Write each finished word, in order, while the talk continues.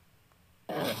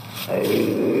Come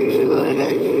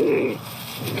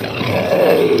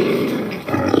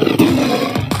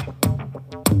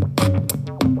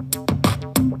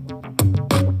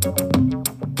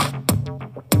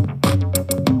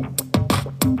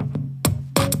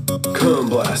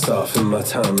blast off in my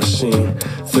time machine.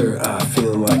 Third eye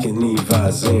feeling like an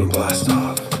Visine. Blast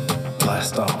off,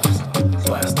 blast off,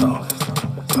 blast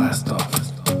off, blast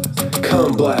off.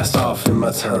 Come blast off in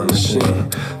my time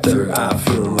machine. Third eye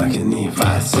feeling like an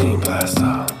Visine. Blast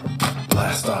off,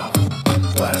 blast off,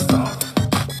 blast off,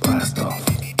 blast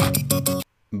off.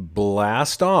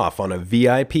 Blast off on a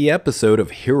VIP episode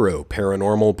of Hero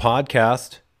Paranormal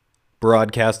Podcast.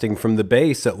 Broadcasting from the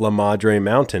base at La Madre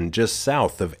Mountain, just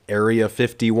south of Area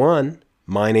 51,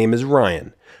 my name is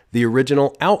Ryan, the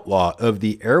original outlaw of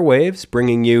the airwaves,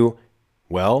 bringing you,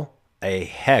 well, a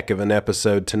heck of an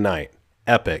episode tonight.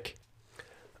 Epic.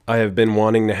 I have been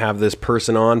wanting to have this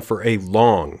person on for a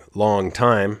long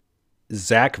time.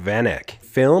 Zach Vanek,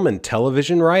 film and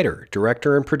television writer,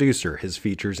 director, and producer. His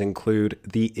features include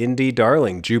the indie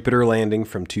darling Jupiter Landing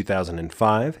from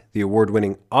 2005, the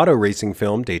award-winning auto racing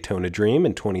film Daytona Dream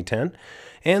in 2010,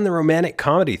 and the romantic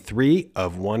comedy 3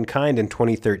 of One Kind in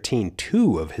 2013.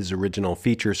 2 of his original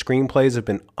feature screenplays have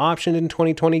been optioned in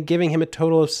 2020, giving him a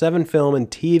total of 7 film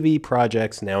and TV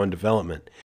projects now in development.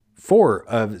 4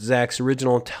 of Zach's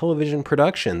original television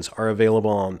productions are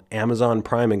available on Amazon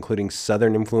Prime, including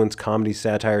Southern Influence comedy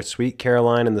satire Sweet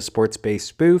Caroline and the sports-based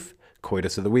spoof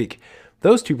Coitus of the Week.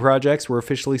 Those 2 projects were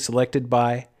officially selected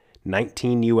by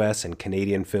 19 U.S. and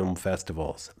Canadian film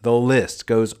festivals. The list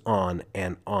goes on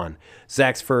and on.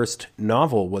 Zach's first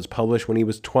novel was published when he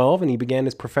was 12, and he began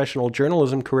his professional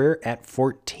journalism career at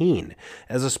 14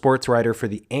 as a sports writer for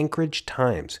the Anchorage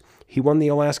Times. He won the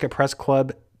Alaska Press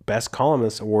Club Best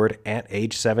Columnist Award at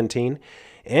age 17,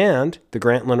 and the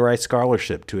Grantland Rice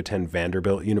Scholarship to attend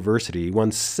Vanderbilt University. He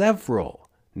won several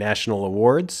national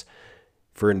awards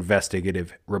for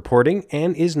investigative reporting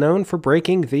and is known for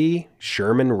breaking the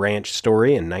Sherman Ranch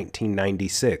story in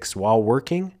 1996 while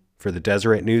working for the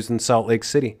Deseret News in Salt Lake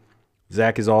City.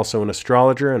 Zach is also an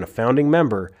astrologer and a founding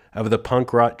member of the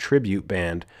punk rock tribute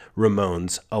band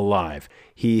Ramones Alive.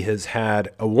 He has had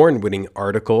award-winning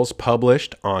articles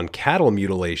published on cattle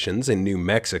mutilations in New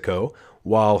Mexico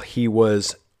while he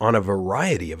was on a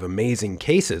variety of amazing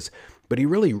cases, but he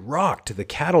really rocked the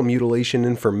cattle mutilation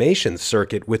information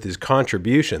circuit with his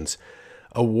contributions.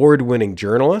 Award-winning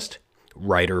journalist,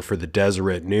 writer for the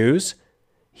Deseret News,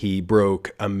 he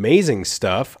broke amazing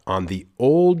stuff on the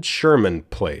old Sherman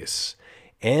place.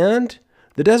 And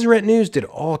the Deseret News did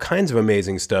all kinds of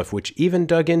amazing stuff, which even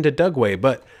dug into Dugway,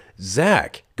 but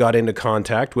Zach got into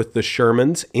contact with the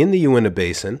Shermans in the Uinta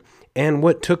Basin, and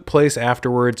what took place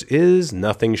afterwards is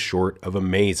nothing short of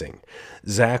amazing.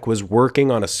 Zach was working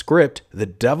on a script, The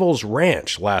Devil's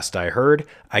Ranch, last I heard.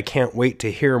 I can't wait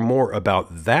to hear more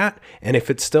about that, and if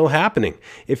it's still happening.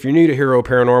 If you're new to Hero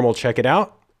Paranormal, check it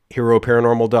out.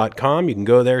 HeroParanormal.com. You can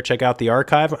go there, check out the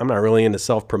archive. I'm not really into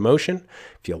self-promotion.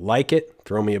 If you like it,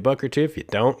 throw me a buck or two. If you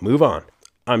don't, move on.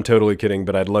 I'm totally kidding,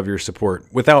 but I'd love your support.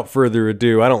 Without further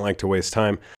ado, I don't like to waste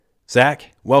time.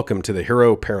 Zach, welcome to the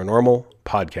Hero Paranormal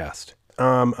Podcast.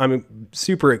 I'm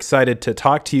super excited to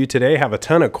talk to you today. Have a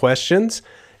ton of questions.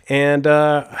 And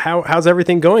how's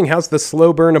everything going? How's the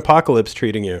slow burn apocalypse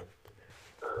treating you?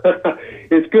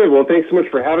 It's good. Well, thanks so much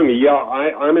for having me. Yeah,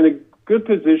 I'm in a good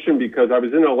position because I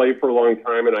was in LA for a long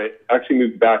time, and I actually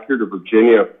moved back here to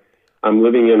Virginia. I'm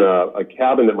living in a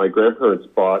cabin that my grandparents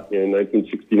bought in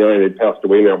 1969. They passed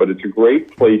away now, but it's a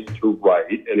great place to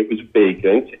write, and it was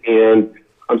vacant. And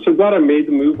I'm so glad I made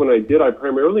the move when I did. I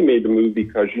primarily made the move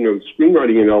because,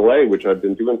 screenwriting in LA, which I've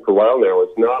been doing for a while now, is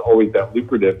not always that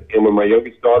lucrative. And when my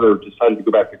youngest daughter decided to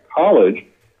go back to college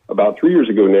about 3 years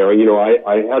ago now,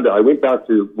 I went back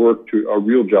to work to a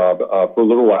real job for a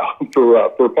little while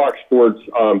for Fox Sports,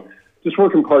 just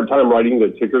working part-time writing the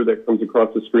ticker that comes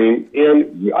across the screen.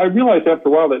 And I realized after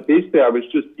a while that basically I was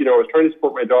just, I was trying to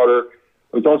support my daughter.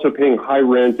 I was also paying high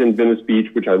rent in Venice Beach,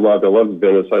 which I loved. I loved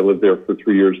Venice. I lived there for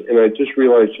 3 years. And I just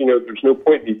realized, there's no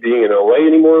point in me being in LA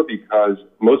anymore because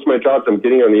most of my jobs I'm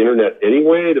getting on the internet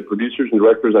anyway. The producers and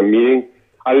directors I'm meeting,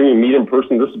 I didn't even meet in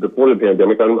person. This is before the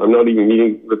pandemic. I'm not even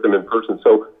meeting with them in person.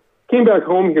 So came back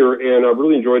home here, and I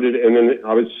really enjoyed it. And then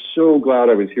I was so glad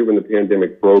I was here when the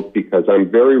pandemic broke because I'm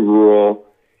very rural.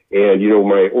 And,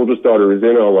 my oldest daughter is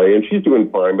in LA, and she's doing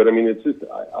fine. But, it's just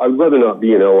I'd rather not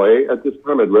be in LA at this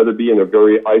time. I'd rather be in a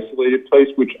very isolated place,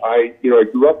 which I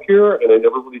grew up here, and I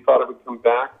never really thought I would come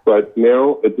back. But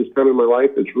now, at this time in my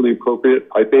life, it's really appropriate,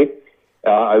 I think.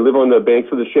 I live on the banks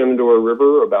of the Shenandoah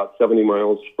River, about 70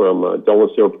 miles from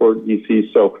Dulles Airport,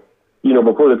 D.C., so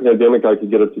before the pandemic, I could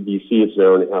get up to DC. It's an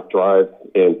hour and a half drive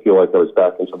and feel like I was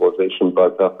back in civilization.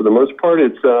 But for the most part,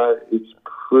 it's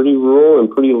pretty rural and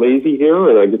pretty lazy here,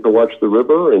 and I get to watch the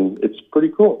river, and it's pretty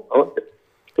cool. I like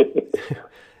it.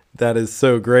 That is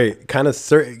so great. Kind of,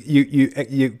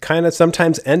 you kind of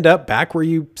sometimes end up back where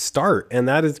you start, and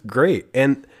that is great.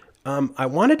 And I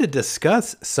wanted to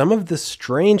discuss some of the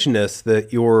strangeness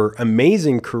that your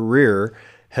amazing career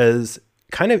has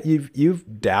kind of,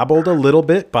 you've dabbled a little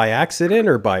bit by accident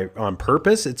or on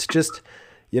purpose. It's just,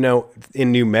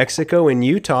 in New Mexico and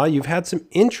Utah, you've had some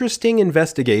interesting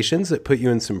investigations that put you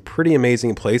in some pretty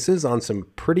amazing places on some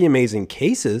pretty amazing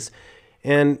cases.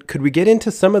 And could we get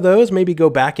into some of those, maybe go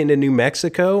back into New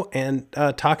Mexico and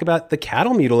talk about the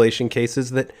cattle mutilation cases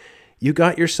that you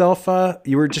got yourself,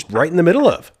 you were just right in the middle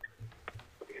of?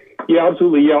 Yeah,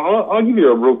 absolutely. Yeah, I'll give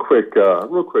you a real quick,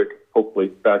 hopefully,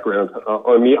 background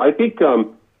on me. I think,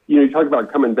 you talk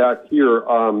about coming back here.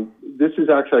 This is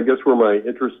actually, I guess, where my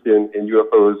interest in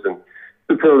UFOs and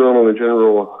the paranormal in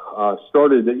general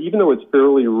started. Even though it's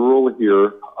fairly rural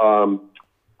here,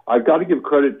 I've got to give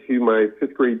credit to my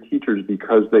fifth grade teachers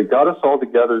because they got us all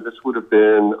together. This would have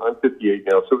been, I'm 58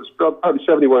 now, so it was probably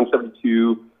 71,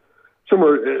 72.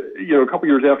 Somewhere, a couple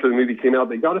years after the movie came out,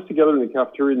 they got us together in the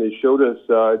cafeteria and they showed us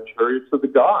Chariots of the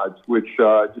Gods, which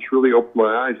just really opened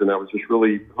my eyes, and I was just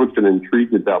really hooked and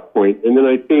intrigued at that point. And then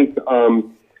I think,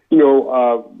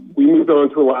 we moved on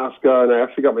to Alaska, and I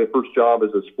actually got my first job as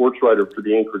a sports writer for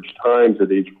the Anchorage Times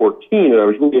at age 14, and I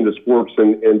was really into sports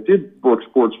and did work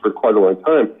sports for quite a long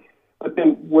time. But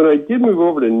then when I did move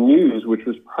over to news, which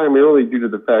was primarily due to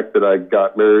the fact that I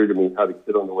got married and we had a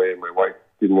kid on the way, and my wife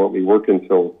didn't want me working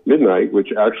until midnight,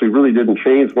 which actually really didn't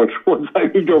change once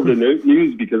I moved over to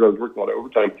news because I was working a lot of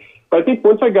overtime. But I think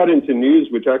once I got into news,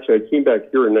 which actually I came back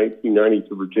here in 1990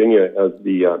 to Virginia as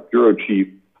the bureau chief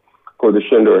for the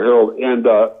Shenandoah Herald, and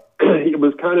it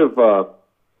was kind of,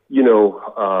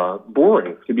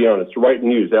 boring, to be honest, to write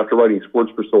news after writing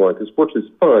sports for so long, because sports is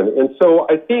fun. And so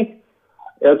I think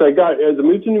as I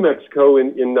moved to New Mexico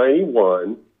in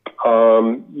 91,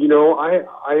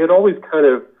 I had always kind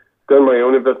of done my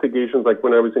own investigations. Like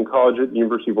when I was in college at the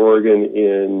University of Oregon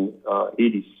in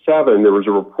 87, there was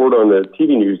a report on the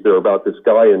TV news there about this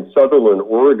guy in Sutherland,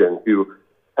 Oregon, who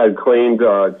had claimed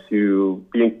to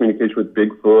be in communication with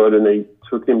Bigfoot, and they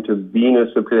took him to Venus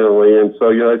apparently. And so,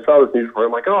 I saw this news report.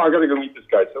 I'm like, I got to go meet this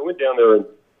guy. So I went down there, and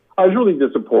I was really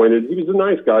disappointed. He was a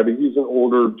nice guy, but he's an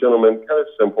older gentleman, kind of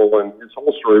simple, and his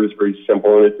whole story was very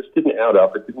simple, and it just didn't add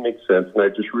up. It didn't make sense, and I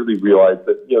just really realized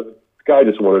that, the guy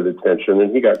just wanted attention,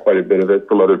 and he got quite a bit of it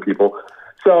from other people.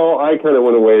 So I kind of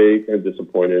went away kind of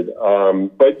disappointed.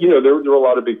 But, there were a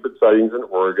lot of Bigfoot sightings in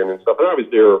Oregon and stuff, and I was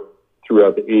there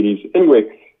throughout the 80s. Anyway,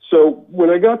 so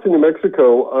when I got to New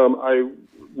Mexico, I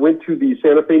went to the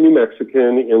Santa Fe New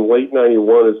Mexican in late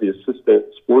 91 as the assistant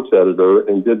sports editor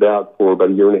and did that for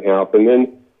about a year and a half. And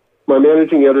then my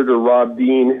managing editor, Rob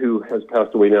Dean, who has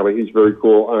passed away now, but he's very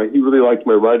cool, he really liked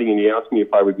my writing, and he asked me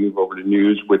if I would move over to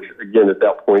news, which, again, at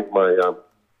that point, my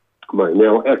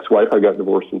now ex-wife, I got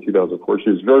divorced in 2004. She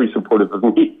was very supportive of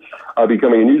me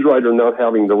becoming a news writer, not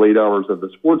having the late hours of the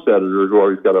sports editor who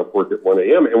always got off work at 1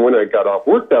 a.m. And when I got off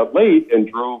work that late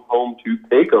and drove home to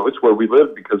Pecos, where we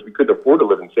lived because we couldn't afford to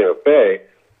live in Santa Fe,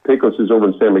 Pecos is over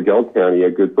in San Miguel County,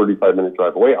 a good 35-minute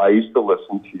drive away. I used to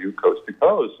listen to Coast to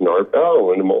Coast,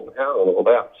 Narco, and Molten Hell, and all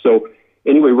that. So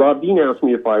anyway, Rob Dean asked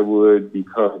me if I would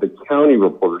become the county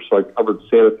reporter. So I covered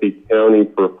Santa Fe County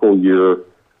for a full year,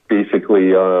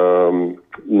 basically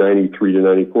 93 to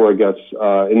 94, I guess.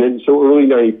 And then so early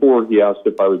 94, he asked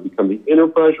if I would become the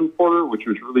Enterprise reporter, which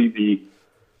was really the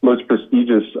most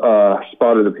prestigious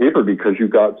spot of the paper because you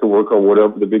got to work on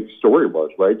whatever the big story was,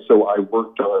 right? So I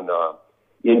worked on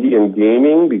Indian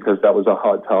gaming because that was a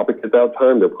hot topic at that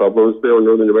time. The Pueblos there in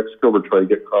northern New Mexico were trying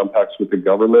to get compacts with the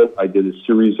government. I did a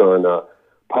series on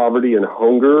poverty and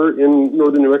hunger in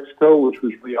northern New Mexico, which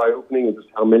was really eye-opening, and just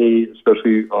how many,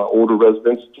 especially older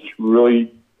residents, just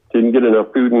really didn't get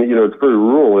enough food. And, it's very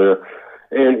rural there.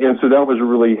 And so that was a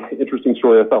really interesting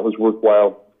story I thought was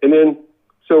worthwhile. And then,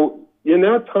 so in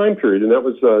that time period, and that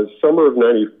was summer of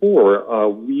 94,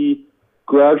 we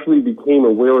gradually became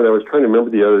aware, and I was trying to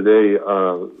remember the other day,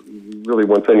 really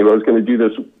once I knew I was going to do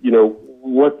this,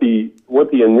 what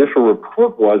the initial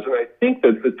report was. And I think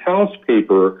that the Taos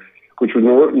paper, which was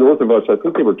north of us, I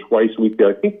think they were twice weekly.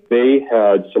 I think they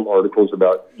had some articles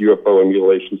about UFO and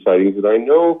mutilation sightings, and I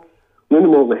know Linda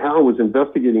Moulton Howe was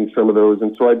investigating some of those,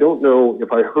 and so I don't know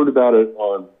if I heard about it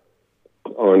on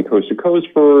Coast to Coast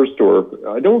first, or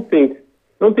I don't think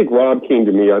Rob came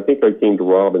to me. I think I came to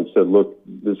Rob and said, "Look,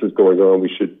 this is going on. We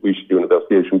should do an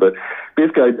investigation." But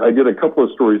basically, I did a couple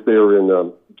of stories there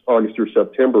in August or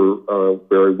September,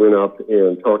 where I went up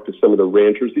and talked to some of the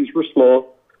ranchers. These were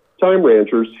small-time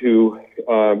ranchers who,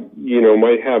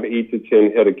 might have 8 to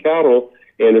 10 head of cattle,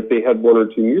 and if they had 1 or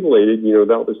 2 mutilated,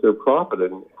 that was their profit,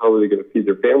 and how were they going to feed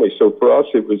their family? So for us,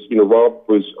 it was, Rob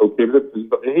was okay with it.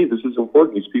 Hey, this is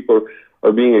important. These people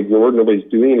are being ignored. Nobody's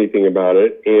doing anything about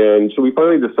it. And so we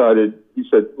finally decided, he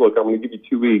said, look, I'm going to give you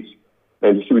 2 weeks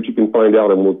and to see what you can find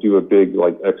out, and we'll do a big,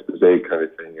 expose kind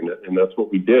of thing. And that's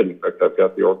what we did. In fact, I've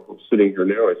got the article sitting here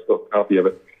now. I still have a copy of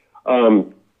it.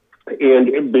 And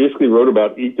it basically wrote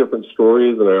about 8 different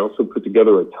stories, and I also put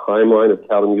together a timeline of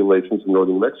cattle mutilations in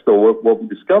northern Mexico. What we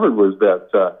discovered was that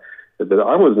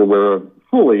I wasn't aware of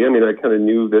fully. I mean, I kind of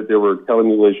knew that there were cattle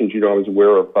mutilations. I was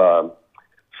aware of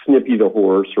Snippy the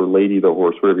horse, or Lady the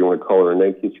horse, whatever you want to call her, in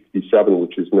 1967,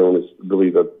 which is known as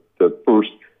really the first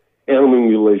animal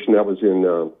mutilation that was in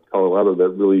Colorado that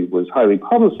really was highly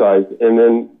publicized. And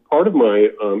then part of my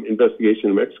investigation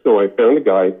in Mexico, I found a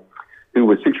guy who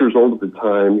was 6 years old at the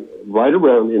time, right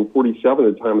around in 47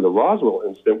 at the time of the Roswell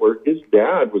incident, where his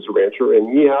dad was a rancher,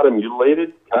 and he had a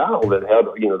mutilated cow that had,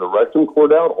 the rectum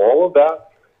cord out, all of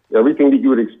that, everything that you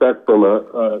would expect from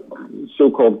a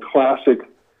so-called classic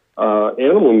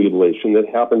animal mutilation that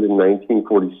happened in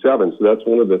 1947. So that's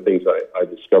one of the things I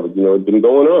discovered. It had been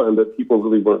going on, but people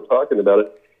really weren't talking about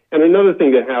it. And another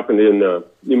thing that happened in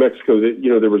New Mexico, that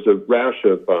there was a rash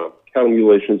of cattle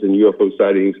mutilations and UFO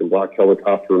sightings and black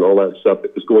helicopter and all that stuff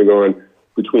that was going on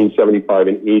between 75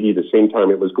 and 80, the same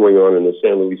time it was going on in the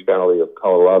San Luis Valley of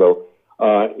Colorado.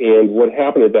 And what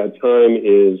happened at that time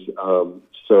is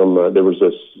there was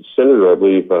a senator, I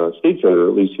believe, state senator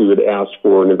at least, who had asked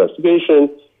for an investigation,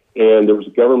 and there was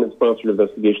a government-sponsored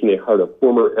investigation. They hired a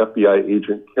former FBI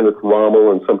agent, Kenneth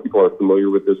Rommel, and some people are familiar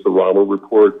with this, the Rommel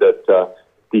report, that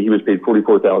he was paid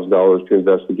 $44,000 to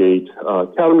investigate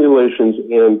cattle mutilations.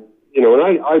 And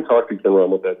I talked to Ken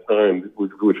Rommel at that time,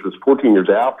 which was 14 years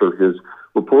after his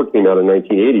report came out in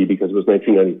 1980, because it was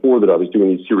 1994 that I was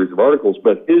doing these series of articles.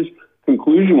 But his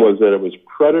conclusion was that it was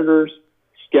predators,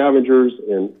 scavengers,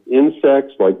 and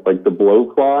insects like the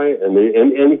blowfly.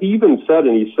 And he even said,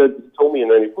 he told me in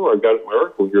 94, I've got my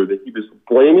article here, that he was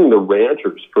blaming the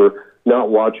ranchers for not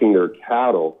watching their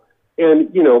cattle.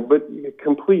 And, but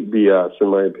complete BS, in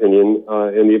my opinion,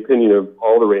 and the opinion of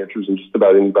all the ranchers and just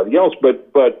about anybody else. But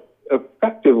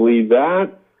effectively,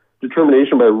 that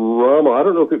determination by Rommel, I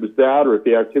don't know if it was that or if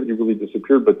the activity really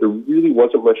disappeared, but there really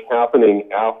wasn't much happening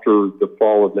after the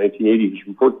fall of 1980. His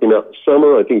report came out in the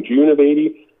summer, I think June of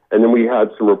 80, and then we had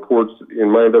some reports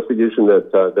in my investigation that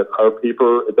our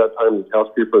paper at that time, the Taos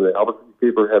paper and the Albuquerque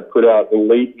paper, had put out in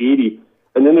late 80.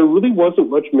 And then there really wasn't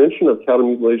much mention of cattle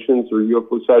mutilations or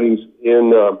UFO sightings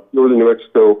in northern New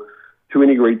Mexico to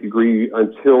any great degree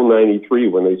until 93,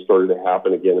 when they started to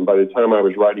happen again. And by the time I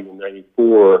was writing in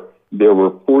 94, there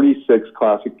were 46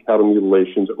 classic cattle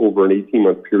mutilations over an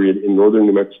 18-month period in northern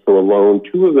New Mexico alone.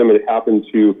 2 of them had happened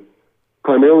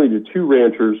primarily to 2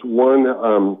 ranchers. One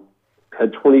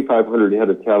had 2,500 head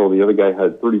of cattle. The other guy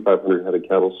had 3,500 head of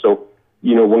cattle. So,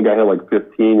 one guy had 15,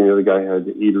 and the other guy had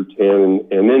 8 or 10,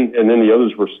 and then the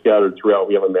others were scattered throughout.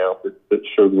 We have a map that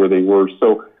showed where they were.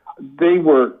 So they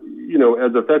were,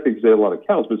 as effective because they had a lot of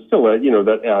cows, but still,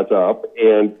 that adds up.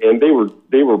 And they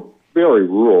were very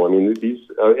rural. I mean,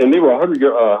 and they were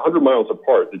 100 miles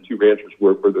apart. The 2 ranchers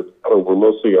where the cattle were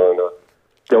mostly on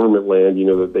government land,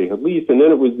 that they had leased. And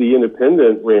then it was the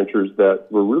independent ranchers that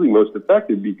were really most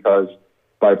affected, because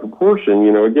by proportion,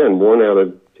 again, 1 out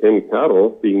of 10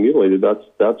 cattle being mutilated,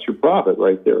 that's your profit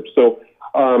right there. So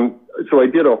I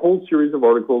did a whole series of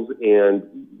articles and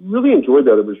really enjoyed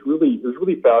that. It was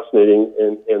really fascinating,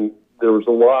 and there was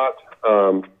a lot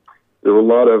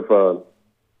of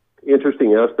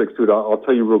interesting aspects to it. I'll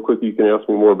tell you real quick. You can ask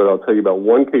me more, but I'll tell you about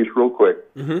one case real quick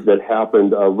that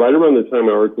happened right around the time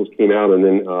my articles came out, and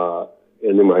then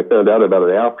I found out about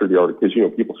it after the article,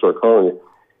 because people start calling it.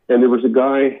 And there was a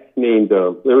guy named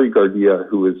Larry Gardia,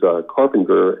 who was a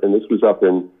carpenter, and this was up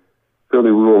in fairly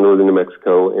rural northern New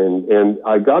Mexico. And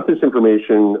I got this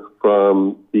information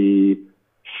from the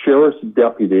sheriff's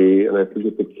deputy, and I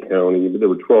forget the county, but there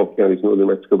were 12 counties in northern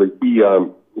New Mexico. But he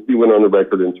went on the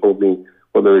record and told me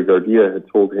what Larry Gardia had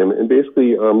told him. And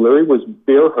basically, Larry was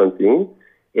bear hunting,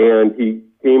 and he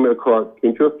came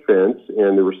to a fence,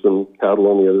 and there were some cattle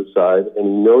on the other side, and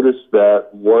he noticed that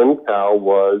one cow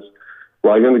was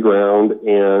lying on the ground,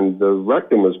 and the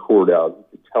rectum was cored out.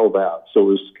 You could tell that. So it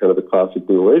was kind of a classic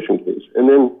mutilation case. And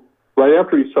then right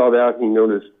after he saw that, he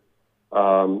noticed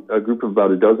a group of about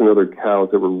a dozen other cows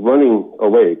that were running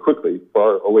away quickly,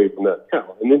 far away from that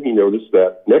cow. And then he noticed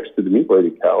that next to the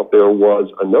mutilated cow, there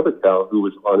was another cow who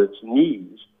was on its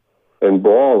knees and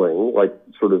bawling, like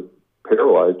sort of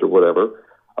paralyzed or whatever,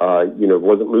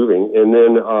 wasn't moving. And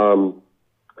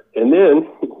then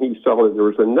he saw that there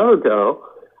was another cow.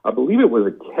 I believe it was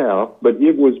a calf, but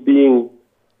it was being,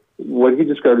 what he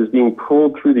described as being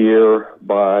pulled through the air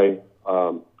by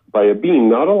a beam,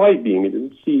 not a light beam. He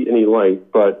didn't see any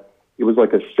light, but it was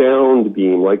like a sound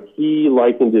beam. Like he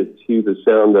likened it to the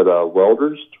sound that a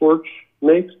welder's torch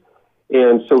makes.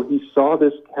 And so he saw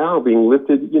this cow being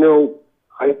lifted,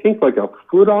 I think like a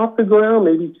foot off the ground,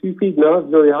 maybe 2 feet, not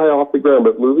very high off the ground,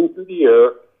 but moving through the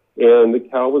air. And the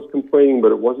cow was complaining,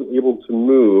 but it wasn't able to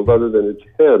move other than its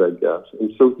head, I guess.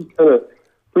 And so he kind of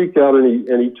freaked out,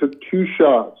 and he took 2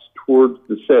 shots towards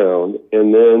the sound,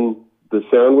 and then the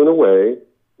sound went away,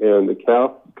 and the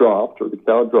cow dropped.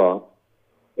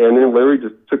 And then Larry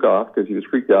just took off because he was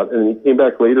freaked out. And he came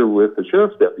back later with the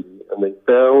sheriff's deputy, and they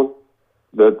found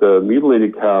that the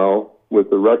mutilated cow with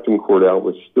the rectum cord out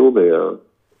was still there.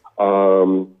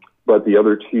 But the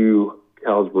other 2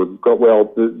 cows were,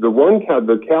 the one cow,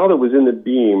 the cow that was in the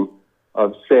beam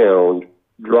of sound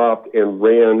dropped and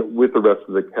ran with the rest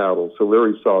of the cattle. So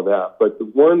Larry saw that. But the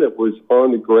one that was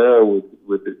on the ground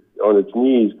with it on its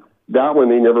knees, that one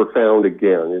they never found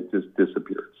again. It just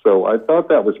disappeared. So I thought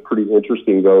that was pretty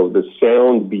interesting, though. The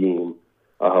sound beam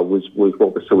was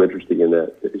what was so interesting in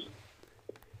that case.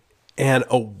 And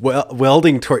a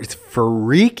welding torch. It's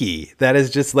freaky. That is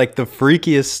just like the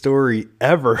freakiest story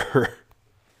ever.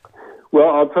 Well,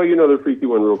 I'll tell you another freaky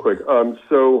one real quick.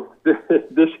 So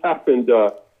this happened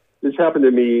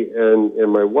to me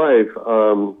and my wife.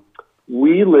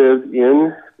 We lived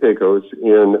in Pecos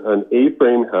in an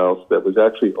A-frame house that was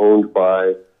actually owned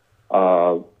by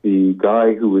the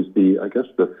guy who was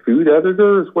the food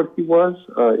editor is what he was,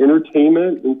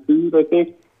 entertainment and food, I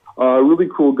think. A really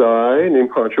cool guy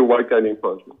named Pancho, white guy named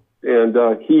Pancho. And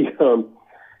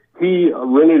he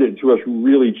rented it to us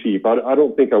really cheap. I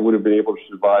don't think I would have been able to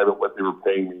survive at what they were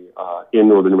paying me in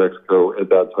northern New Mexico at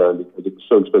that time because it was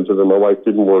so expensive. And my wife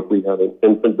didn't work. We had an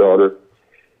infant daughter.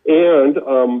 And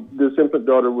this infant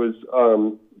daughter was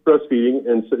breastfeeding,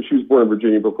 and so she was born in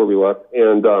Virginia before we left.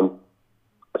 And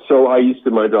so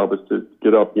my job was to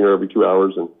get up, every 2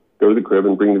 hours and go to the crib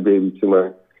and bring the baby to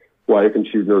my wife, and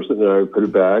she would nurse it, and I would put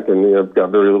it back, and got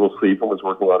very little sleep and was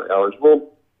working a lot of hours. Well,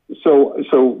 so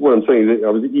what I'm saying is I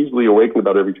was easily awakened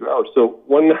about every 2 hours. So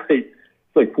one night,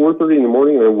 it's like 4:30 in the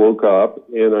morning, and I woke up,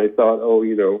 and I thought,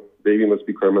 baby must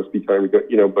be crying, must be time to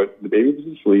go, but the baby was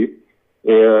asleep,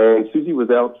 and Susie was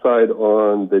outside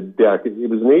on the deck. It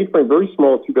was an A-frame, very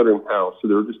small 2-bedroom house, so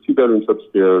there were just 2 bedrooms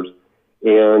upstairs,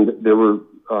 and there were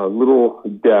little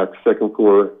decks, second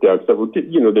floor decks that were,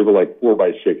 they were like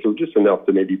 4x6. They were just enough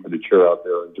to maybe put a chair out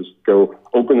there and just go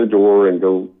open the door and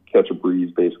go catch a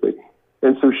breeze, basically.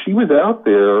 And so she was out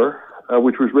there,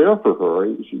 which was rare for her.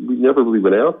 We never really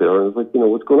went out there. And I was like,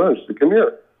 what's going on? She said, come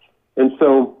here. And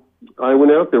so I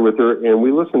went out there with her, and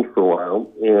we listened for a while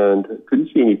and couldn't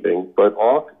see anything, but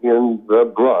off in the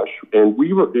brush, and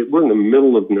we're in the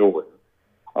middle of nowhere.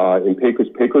 In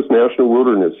Pecos National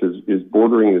Wilderness is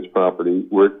bordering this property.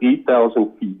 We're at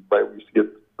 8,000 feet, right? We used to get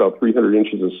about 300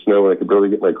 inches of snow, and I could barely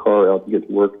get my car out to get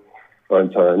to work on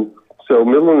time. So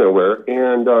middle of nowhere,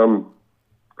 and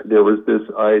there was this,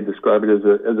 I describe it as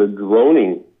a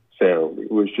droning sound.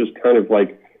 It was just kind of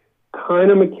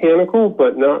mechanical,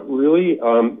 but not really.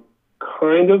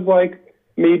 Kind of like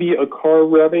maybe a car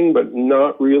revving, but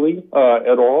not really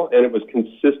at all. And it was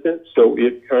consistent. So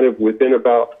it kind of within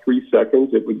about 3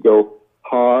 seconds, it would go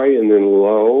high and then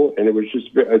low. And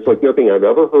it's like nothing I've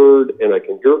ever heard. And I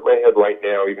can hear it in my head right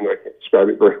now, even though I can't describe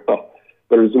it very well.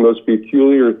 But it was the most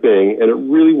peculiar thing. And it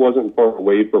really wasn't far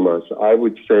away from us. I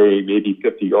would say maybe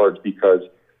 50 yards because,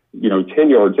 10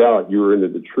 yards out, you were into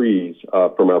the trees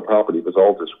from our property. It was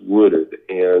all just wooded.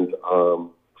 And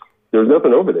there was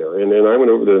nothing over there. And then I went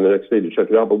over there the next day to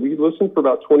check it out. But we listened for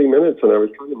about 20 minutes, and I was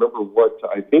trying to remember what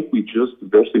I think we just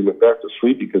eventually went back to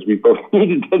sleep because we both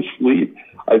needed to sleep.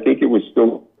 I think it was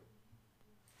still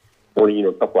morning,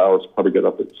 a couple hours, probably got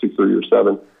up at 6:30 or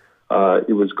 7.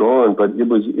 It was gone, but it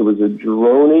was a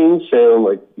droning sound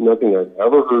like nothing I'd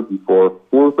ever heard before.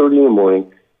 4:30 in the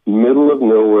morning, middle of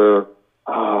nowhere,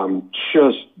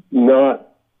 just not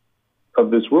of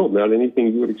this world, not anything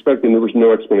you would expect, and there was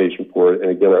no explanation for it.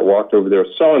 And again, I walked over there,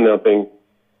 saw nothing,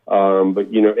 but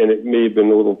and it may have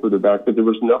been a little further back, but there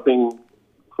was nothing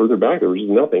further back. There was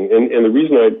nothing, and the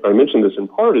reason I mentioned this in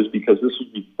part is because this was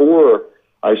before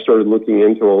I started looking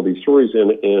into all these stories,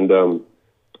 and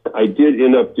I did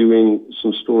end up doing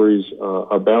some stories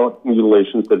about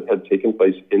mutilations that had taken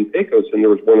place in Pecos, and there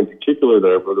was one in particular that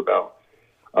I wrote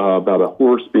about a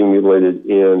horse being mutilated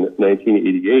in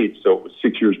 1988, so it was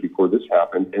 6 years before this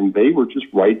happened, and they were just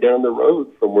right down the road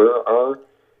from where our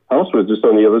house was just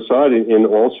on the other side, and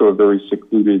also a very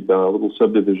secluded little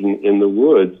subdivision in the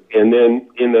woods. And then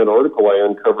in that article, I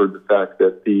uncovered the fact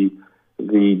that the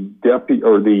deputy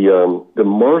or the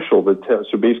marshal,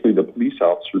 so basically the police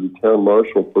officer, the town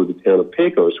marshal for the town of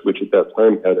Pecos, which at that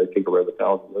time had, I think, around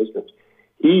 1,000 residents.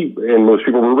 He, and most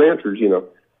people were ranchers,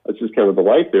 that's just kind of the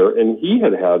life there. And he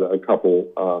had a couple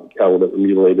cattle that were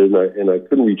mutilated, and I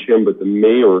couldn't reach him, but the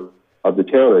mayor of the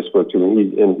town I spoke to,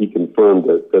 and he confirmed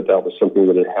that was something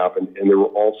that had happened. And there were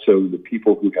also the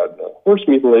people who had the horse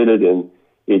mutilated in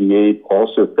 '88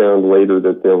 also found later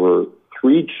that there were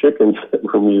 3 chickens that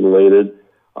were mutilated.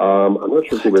 I'm not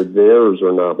sure if they were theirs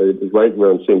or not, but it was right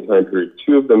around the same time period.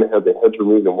 2 of them had the heads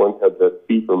removed and 1 had the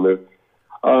feet removed.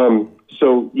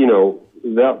 So,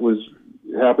 that was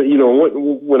happening.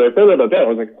 When I found out about that, I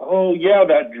was like, oh, yeah,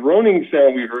 that droning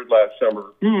sound we heard last summer.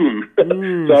 So I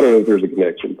don't know if there's a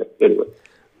connection, but anyway.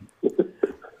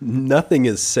 Nothing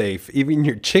is safe, even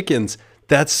your chickens.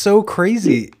 That's so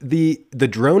crazy. The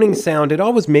droning sound, it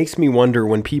always makes me wonder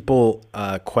when people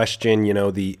question,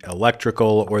 the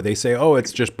electrical, or they say, oh,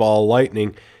 it's just ball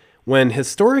lightning, when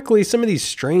historically some of these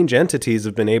strange entities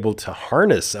have been able to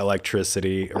harness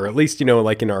electricity, or at least,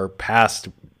 like in our past,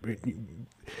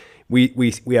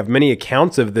 we have many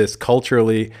accounts of this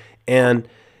culturally. And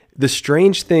the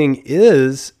strange thing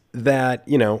is that,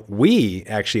 we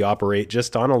actually operate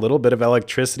just on a little bit of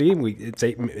electricity. It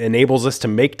enables us to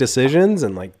make decisions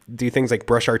and do things like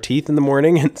brush our teeth in the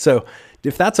morning. And so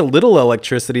if that's a little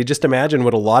electricity, just imagine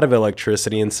what a lot of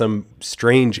electricity and some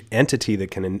strange entity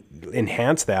that can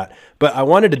enhance that. But I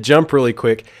wanted to jump really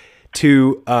quick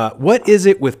to what is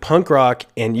it with punk rock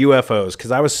and UFOs?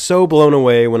 Because I was so blown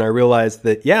away when I realized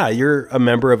that, yeah, you're a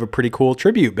member of a pretty cool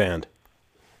tribute band.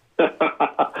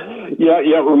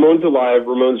 Yeah, Ramones alive,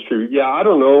 Ramones true. Yeah, I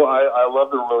don't know. I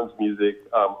love the Ramones music.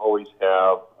 Always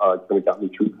have. Kind of got me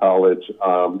through college.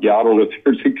 I don't know if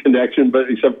there's a connection, but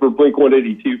except for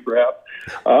Blink-182, perhaps.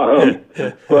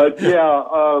 But yeah,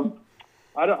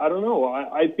 I don't know.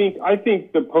 I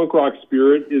think the punk rock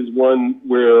spirit is one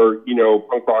where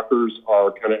punk rockers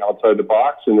are kind of outside the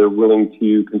box, and they're willing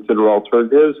to consider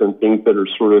alternatives and things that are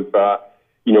sort of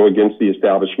against the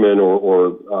establishment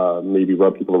or maybe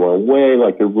rub people the wrong way.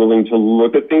 Like they're willing to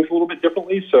look at things a little bit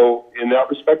differently. So in that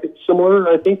respect, it's similar,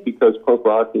 I think, because punk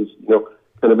rock is,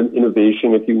 kind of an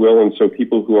innovation, if you will. And so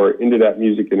people who are into that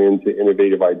music and into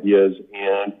innovative ideas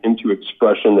and into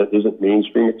expression that isn't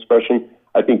mainstream expression,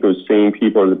 I think those same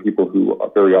people are the people who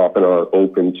very often are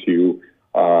open to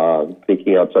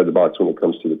thinking outside the box when it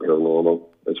comes to the paranormal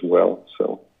as well.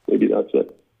 So maybe that's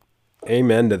it.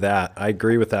 Amen to that. I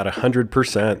agree with that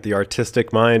 100%. The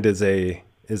artistic mind is a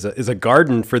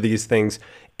garden for these things.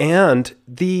 And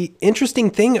the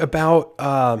interesting thing about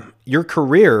your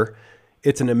career,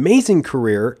 it's an amazing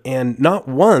career, and not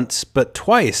once, but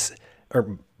twice,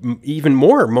 or even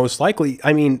more, most likely.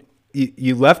 I mean,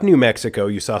 you left New Mexico.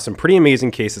 You saw some pretty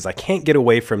amazing cases. I can't get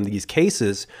away from these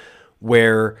cases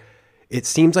where it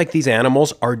seems like these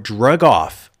animals are drug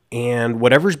off, and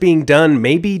whatever's being done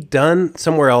may be done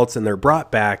somewhere else, and they're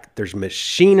brought back. There's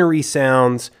machinery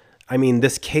sounds. I mean,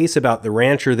 this case about the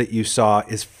rancher that you saw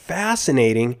is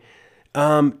fascinating.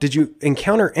 Did you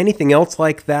encounter anything else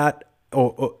like that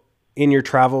in your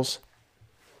travels?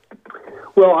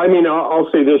 Well, I mean, I'll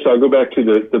say this. I'll go back to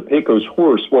the Pecos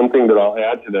horse. One thing that I'll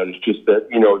add to that is just that,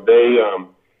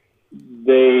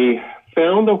 they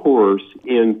found the horse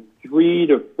in 3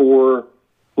 to 4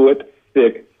 foot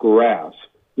thick grass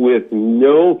with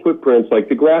no footprints. Like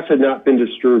the grass had not been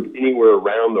disturbed anywhere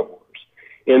around the horse.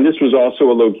 And this was also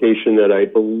a location that I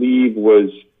believe was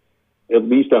at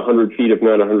least 100 feet, if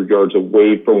not 100 yards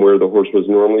away from where the horse was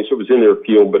normally. So it was in their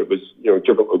field, but it was, a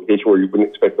different location where you wouldn't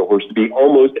expect the horse to be,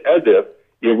 almost as if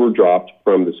it were dropped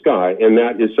from the sky. And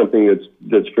that is something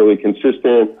that's fairly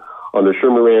consistent on the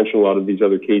Sherman Ranch and a lot of these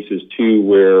other cases too,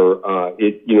 where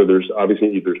there's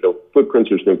no footprints,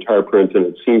 there's no tire prints, and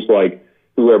it seems like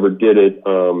whoever did it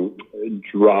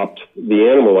dropped the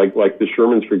animal, like the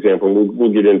Shermans, for example. And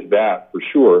we'll get into that for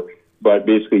sure. But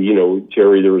basically,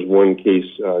 Terry, there was one case,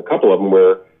 a couple of them,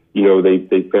 where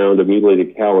they found a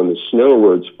mutilated cow in the snow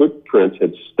where its footprints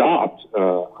had stopped,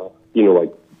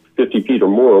 like 50 feet or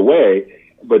more away.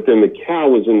 But then the cow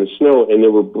was in the snow, and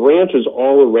there were branches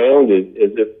all around it,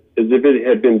 as if it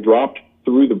had been dropped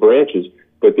through the branches,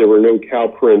 but there were no cow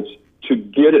prints to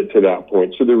get it to that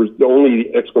point. So the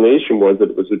only explanation was that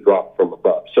it was a drop from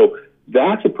above. So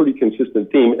that's a pretty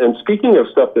consistent theme. And speaking of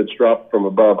stuff that's dropped from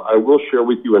above, I will share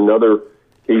with you another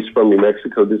case from New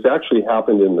Mexico. This actually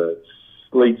happened in the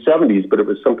late 70s, but it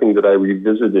was something that I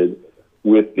revisited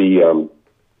with the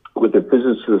with the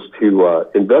physicists who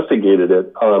investigated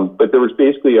it. But there was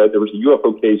basically there was a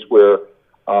UFO case where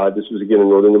this was again in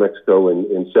northern New Mexico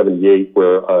in '78,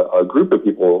 where a group of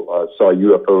people saw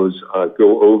UFOs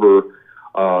go over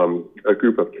a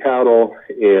group of cattle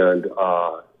and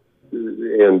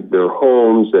their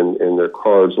homes and their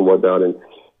cars and whatnot. And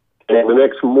the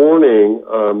next morning,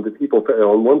 the people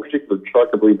on one particular truck,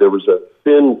 I believe there was a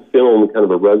thin film, kind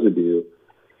of a residue.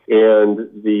 And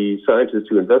the scientists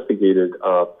who investigated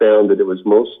found that it was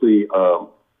mostly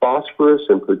phosphorus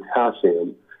and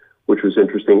potassium, which was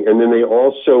interesting. And then they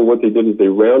also, what they did is they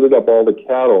rounded up all the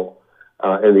cattle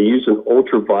and they used an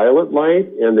ultraviolet light,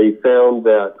 and they found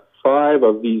that 5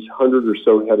 of these 100 or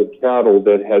so head of cattle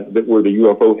that where the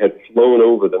UFO had flown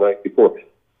over the night before,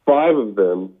 5 of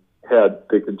them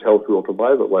they could tell through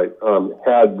ultraviolet light,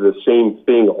 had the same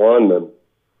thing on them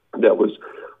that was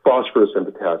phosphorus and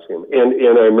potassium. And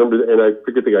I remember, and I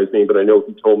forget the guy's name, but I know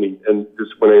he told me, and this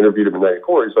when I interviewed him in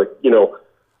 '94, he's like,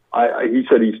 he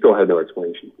said he still had no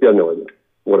explanation. He had no idea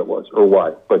what it was or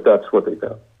why, but that's what they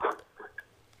found.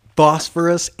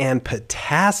 Phosphorus and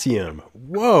potassium.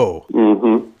 Whoa.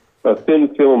 Mm-hmm. A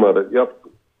thin film of it. Yep.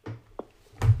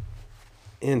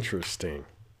 Interesting.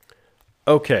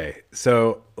 Okay,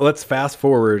 so let's fast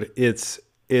forward.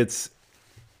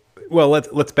 Well,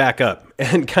 let's back up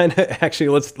and kind of actually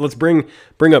let's bring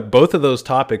up both of those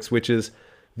topics, which is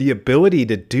the ability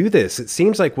to do this. It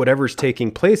seems like whatever's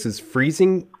taking place is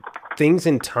freezing things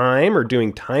in time or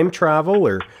doing time travel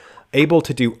or able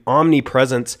to do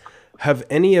omnipresence. Have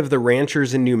any of the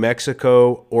ranchers in New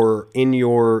Mexico or in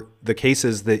the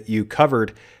cases that you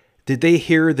covered, did they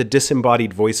hear the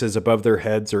disembodied voices above their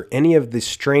heads or any of the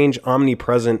strange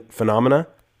omnipresent phenomena?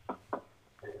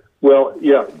 Well,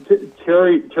 yeah,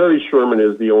 Terry Sherman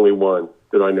is the only one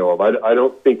that I know of. I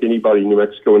don't think anybody in New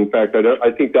Mexico. In fact,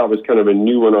 I think that was kind of a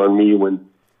new one on me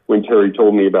when Terry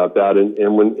told me about that. And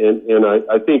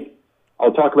I think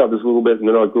I'll talk about this a little bit, and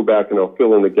then I'll go back and I'll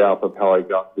fill in the gap of how I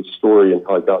got this story and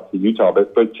how I got to Utah.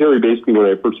 But Terry basically, when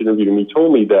I first interviewed him, he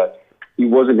told me that he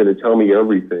wasn't going to tell me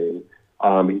everything.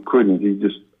 He couldn't. He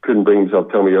just couldn't bring himself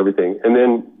to tell me everything. And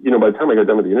then, by the time I got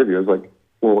done with the interview, I was like,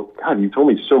 well, God, you told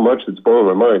me so much that's blowing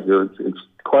my mind here. It's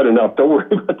quite enough. Don't worry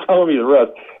about telling me the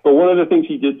rest. But one of the things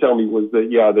he did tell me was that,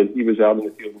 that he was out in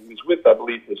the field. He was with, I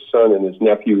believe, his son and his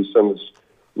nephew. His son was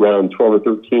around 12 or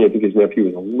 13. I think his nephew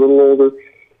was a little older.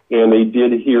 And they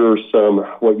did hear some,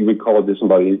 what you would call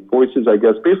disembodied voices, I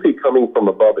guess, basically coming from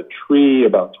above a tree,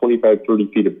 about 25, 30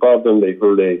 feet above them. They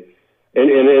heard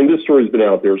and this story's been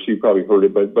out there, so you probably heard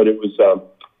it, but it was,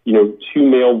 2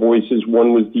 male voices.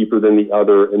 One was deeper than the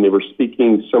other, and they were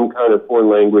speaking some kind of foreign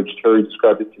language. Terry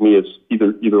described it to me as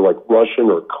either like Russian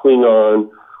or Klingon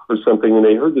or something, and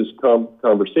they heard this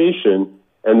conversation,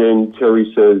 and then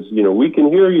Terry says, we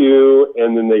can hear you,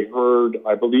 and then they heard,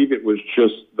 I believe it was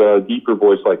just the deeper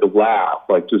voice, like a laugh,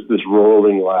 like just this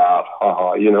rolling laugh,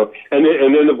 and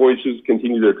then the voices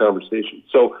continue their conversation.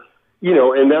 So,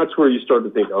 and that's where you start to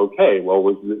think, okay, well,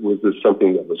 was this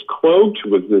something that was cloaked?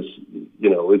 Was this,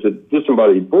 is it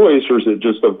disembodied voice, or is it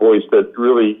just a voice that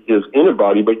really is in a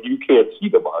body, but you can't see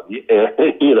the body? And,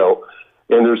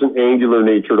 and there's an angular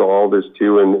nature to all this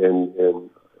too, and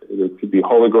it could be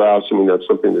holographs. I mean, that's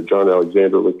something that John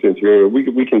Alexander looked into.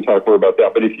 We can talk more about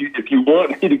that. But if you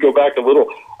want me to go back a little,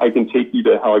 I can take you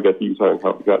to how I got the Utah and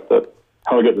how I got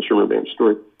the Sherman Band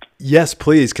story. Yes,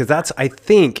 please, because that's, I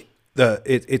think,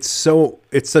 it's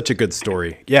such a good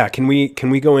story. Yeah, can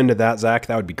we go into that, Zach?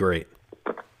 That would be great.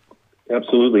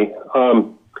 Absolutely.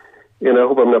 And I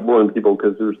hope I'm not boring people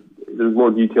because there's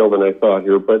more detail than I thought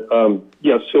here. But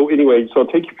so anyway, so I'll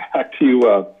take you back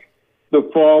to the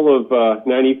fall of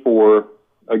 '94.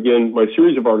 Again, my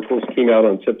series of articles came out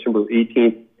on September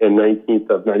 18th and 19th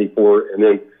of '94, and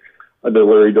then the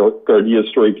Larry Gardia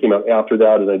story came out after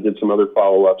that, and I did some other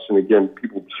follow-ups. And again,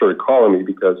 people started calling me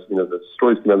because, the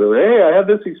stories came out. They were, hey, I had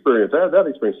this experience, I had that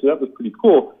experience. So that was pretty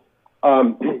cool.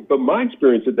 But my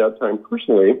experience at that time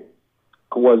personally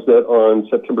was that on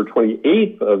September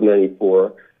 28th of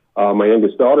 '94, my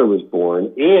youngest daughter was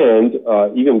born. And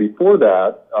even before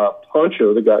that,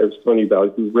 Pancho, the guy I was telling you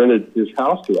about, who rented his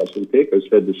house to us in Pecos,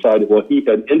 had decided, he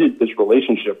had ended this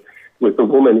relationship with a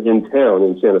woman in town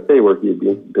in Santa Fe where he had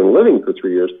been living for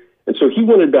 3 years. And so he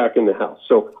wanted back in the house.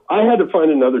 So I had to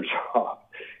find another job.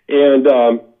 And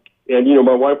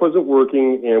my wife wasn't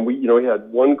working, and we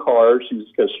had one car. She was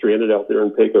kind of stranded out there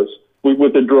in Pecos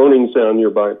with the droning sound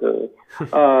nearby. So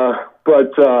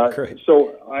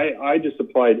I just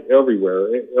applied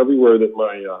everywhere that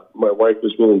my wife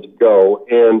was willing to go.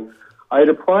 And I had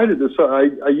applied at this.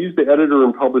 I used the editor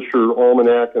and publisher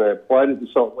almanac, and I applied at the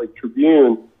Salt Lake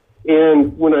Tribune.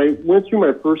 And when I went through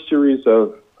my first series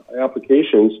of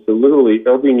applications to literally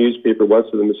every newspaper west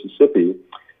of the Mississippi.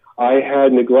 I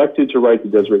had neglected to write the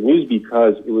Deseret News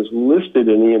because it was listed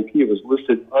in EMP. It was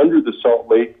listed under the Salt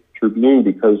Lake Tribune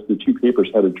because the two papers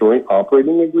had a joint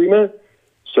operating agreement.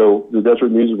 So the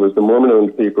Deseret News was the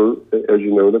Mormon-owned paper, as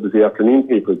you know, that was the afternoon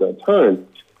paper at that time.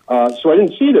 So I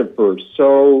didn't see it at first.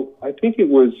 So I think it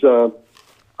was,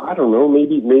 I don't know,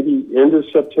 maybe end of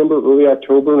September, early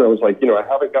October, and I was like, I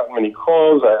haven't gotten many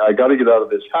calls. I got to get out of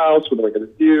this house. What am I going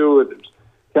to do? There's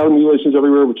cattle mutilations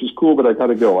everywhere, which is cool, but I got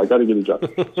to go. I got to get a job.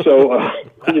 So,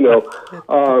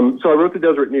 so I wrote the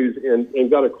Deseret News and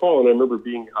got a call, and I remember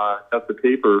being at the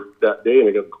paper that day, and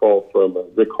I got a call from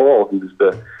Rick Hall, who was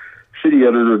the city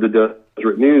editor of the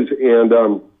Deseret News, and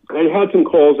I had some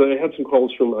calls. I had some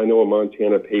calls from, I know, a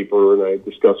Montana paper, and I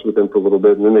discussed with them for a little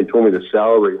bit, and then they told me the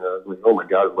salary, and I was like, oh my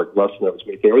God, it was like less than I was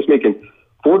making. I was making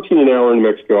 $14 an hour in New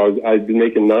Mexico. I'd been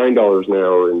making $9 an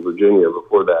hour in Virginia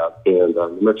before that, and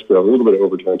New Mexico, a little bit of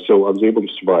overtime, so I was able to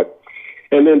survive.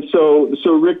 And then so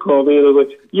Rick called me, and I was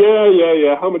like,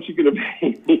 yeah, how much you going to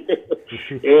pay me?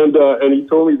 and he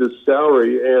told me the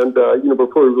salary, and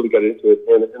before we really got into it,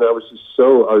 and I was just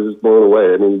blown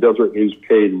away. I mean, the Deseret News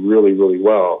paid really, really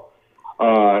well.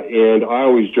 And I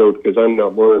always joked, because I'm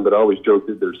not Mormon, but I always joked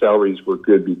that their salaries were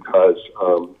good because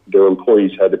their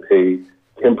employees had to pay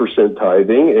 10%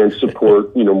 tithing and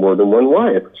support, more than one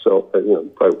wife. So,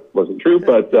 probably wasn't true,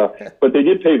 but they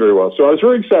did pay very well. So I was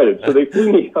very excited. So they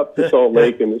flew me up to Salt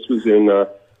Lake, and this was in late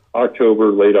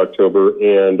October,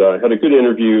 and I had a good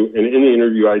interview. And in the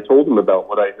interview, I told them about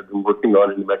what I had been working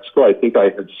on in New Mexico. I think I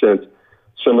had sent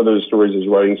some of those stories as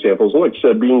writing samples. And like I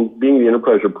said, being the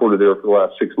enterprise reporter there for the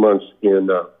last 6 months in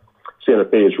Santa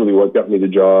Fe is really what got me the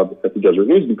job at the Deseret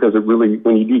News, because it really,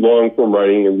 when you do long-form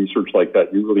writing and research like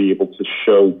that, you're really able to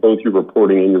show both your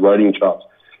reporting and your writing chops.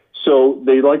 So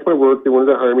they liked my work. They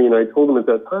wanted to hire me, and I told them at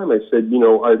that time, I said,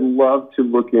 I'd love to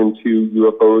look into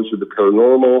UFOs or the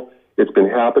paranormal. It's been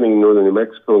happening in northern New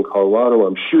Mexico and Colorado.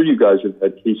 I'm sure you guys have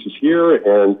had cases here,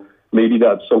 and maybe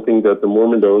that's something that the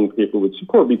Mormon-owned paper would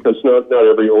support, because not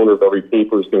every owner of every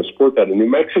paper is going to support that. In New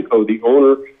Mexico, the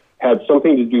owner had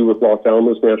something to do with Los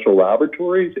Alamos National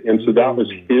Laboratories, and so that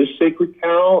was his sacred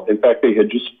cow. In fact, they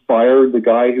had just fired the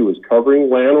guy who was covering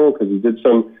LANL because he did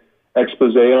some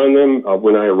expose on them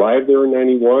when I arrived there in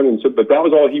 91, and so, but that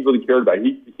was all he really cared about.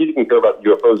 He didn't care about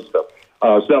UFOs and stuff.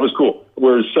 So that was cool.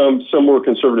 Whereas some more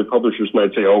conservative publishers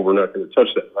might say, oh, we're not going to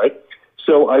touch that, right?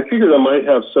 So I figured I might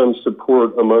have some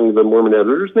support among the Mormon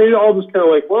editors. And they all just kind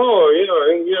of like, well,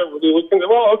 we're looking at,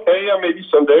 well, okay, yeah, maybe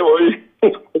someday.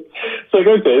 It's like,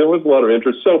 okay, there was a lot of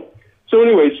interest. So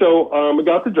anyway, I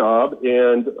got the job,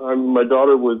 and my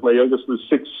youngest was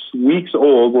 6 weeks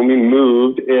old when we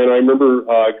moved. And I remember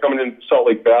coming into Salt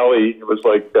Lake Valley. It was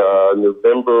like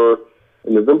November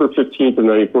 15th of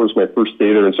 94 was my first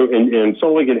day there. And so, and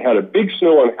Salt Lake had a big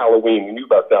snow on Halloween. We knew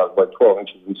about that. It was like 12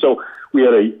 inches. And so we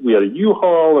had a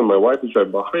U-Haul, and my wife was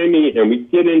driving behind me, and we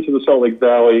get into the Salt Lake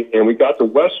Valley, and we got to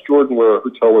West Jordan, where our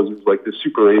hotel was. It was like the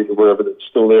Super 8 or whatever that's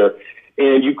still there.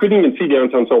 And you couldn't even see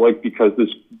downtown Salt Lake because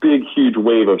this big, huge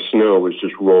wave of snow was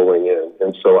just rolling in.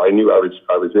 And so I knew I was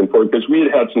in for it, because we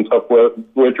had some tough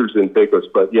winters in Pecos,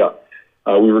 but yeah.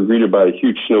 We were greeted by a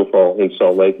huge snowfall in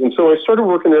Salt Lake. And so I started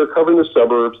working there, covering the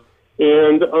suburbs,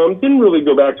 and didn't really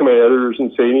go back to my editors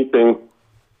and say anything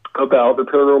about the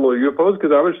paranormal or UFOs,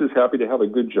 because I was just happy to have a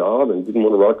good job and didn't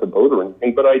want to rock the boat or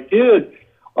anything. But I did,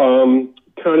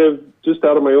 kind of just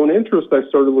out of my own interest, I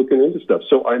started looking into stuff.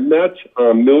 So I met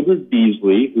Mildred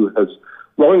Beasley, who has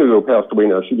long ago passed away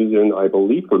now. She was in, I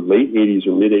believe, her late 80s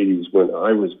or mid-80s when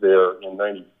I was there in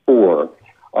 94.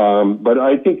 But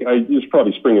I think it was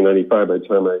probably spring of 95 by the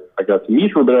time I got to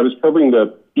meet her, but I was covering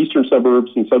the eastern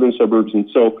suburbs and southern suburbs, and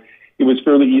so it was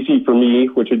fairly easy for me,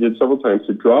 which I did several times,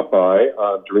 to drop by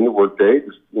during the workday,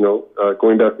 just,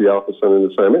 going back to the office on an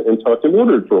assignment, and talk to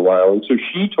Mildred for a while. And so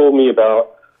she told me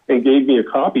about and gave me a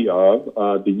copy of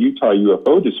the Utah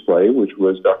UFO Display, which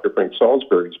was Dr. Frank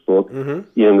Salisbury's book in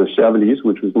the 70s,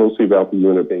 which was mostly about the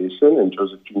Uinta Basin, and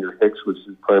Joseph Jr. Hicks was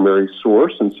his primary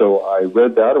source. And so I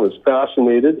read that. I was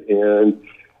fascinated, and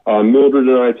Mildred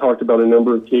and I talked about a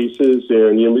number of cases,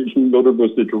 and Mildred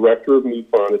was the director of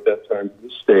MUFON at that time for the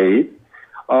state.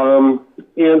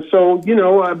 And so,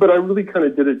 but I really kind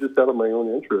of did it just out of my own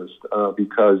interest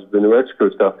because the New Mexico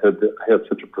stuff had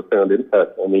such a profound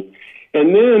impact on me.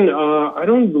 And then I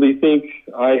don't really think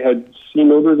I had seen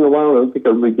Mildred in a while. I don't think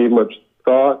I really gave much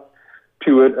thought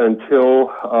to it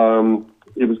until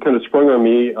it was kind of sprung on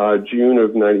me June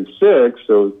of 96.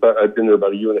 So I'd been there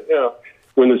about a year and a half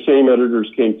when the same editors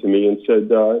came to me and said,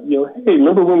 hey,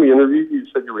 remember when we interviewed you? You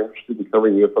said you were interested in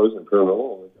covering UFOs and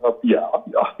paranormal. yeah,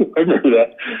 I remember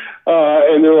that.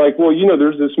 And they're like, well,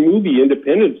 there's this movie,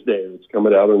 Independence Day, that's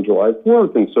coming out on July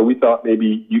 4th. And so we thought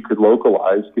maybe you could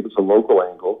localize, give us a local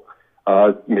angle,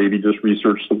 maybe just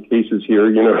research some cases here.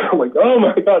 I'm like, oh,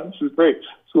 my God, this is great.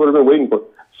 So what have I been waiting for?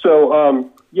 So,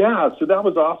 so that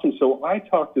was awesome. So I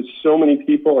talked to so many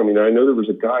people. I mean, I know there was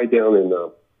a guy down in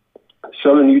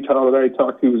southern Utah that I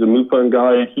talked to. He was a MUFON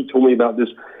guy. He told me about this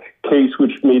case,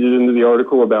 which made it into the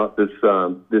article, about this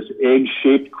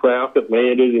egg-shaped craft that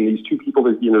landed, and these two people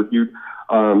that he interviewed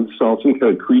saw some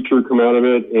kind of creature come out of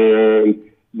it, and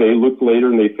they looked later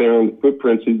and they found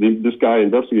footprints. This guy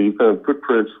investigated, he found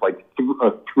footprints like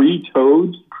a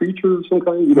three-toed creature of some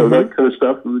kind, that kind of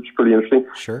stuff, which is pretty interesting.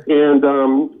 Sure.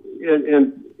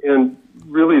 And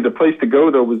really the place to go,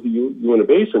 though, was the Uinta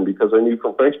Basin, because I knew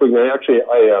from Franksburg, and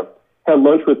I had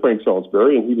lunch with Frank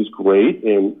Salisbury, and he was great,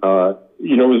 and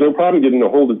it was no problem getting a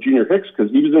hold of Junior Hicks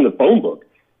because he was in the phone book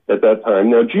at that time.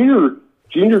 Now, Junior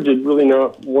did really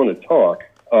not want to talk,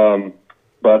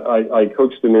 but I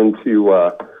coaxed him into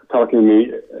talking to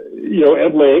me,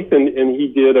 at length, and he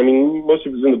did. I mean, most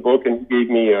of it was in the book, and he gave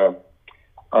me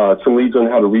some leads on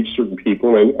how to reach certain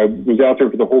people. And I was out there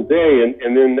for the whole day,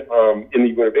 and then in the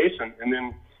Uinta Basin, and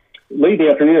then late in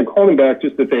the afternoon, I called him back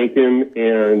just to thank him,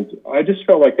 and I just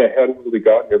felt like I hadn't really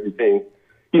gotten everything.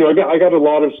 I got a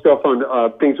lot of stuff on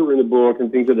things that were in the book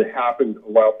and things that had happened a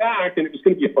while back, and it was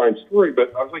going to be a fine story.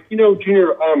 But I was like,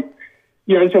 Junior, I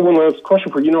just have one last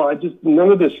question for you. None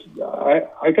of this.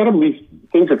 I got to believe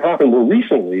things have happened more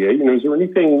recently. Is there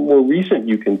anything more recent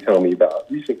you can tell me about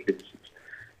recent cases?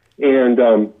 And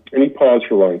he paused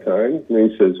for a long time, and then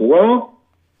he says, well,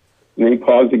 and then he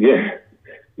paused again.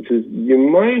 He says, you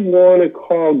might want to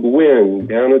call Gwen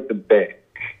down at the bank.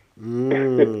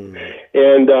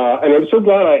 And I'm so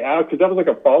glad I asked, because that was like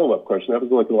a follow-up question. That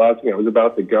was like the last thing I was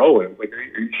about to go. And I'm like, are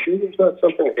you sure there's not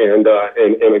something? And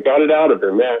I got it out of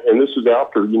him, Matt. And this was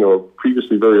after, a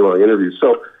previously very long interview.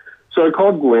 So I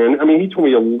called Gwen. I mean, he told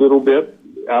me a little bit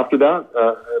after that,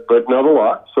 but not a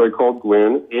lot. So I called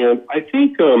Gwen. And I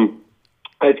think things,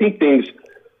 I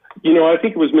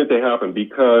think it was meant to happen,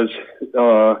 because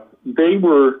they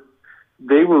were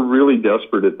really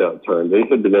desperate at that time. They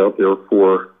had been out there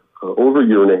for over a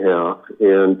year and a half,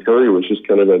 and Terry was just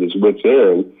kind of at his wit's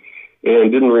end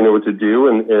and didn't really know what to do.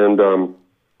 And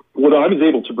what I was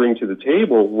able to bring to the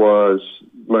table was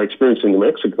my experience in New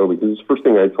Mexico, because it's the first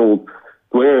thing I told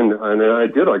Gwen, and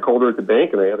I called her at the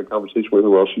bank, and I had a conversation with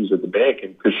her while she was at the bank,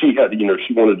 and because she had,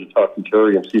 she wanted to talk to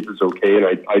Terry and see if it was okay, and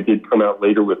I did come out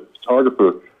later with a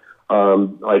photographer,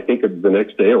 I think the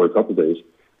next day or a couple of days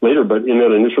later. But in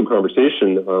that initial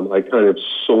conversation, I kind of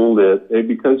sold it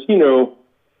because,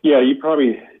 you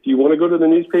probably, do you want to go to the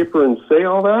newspaper and say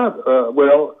all that?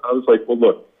 Well, I was like, well,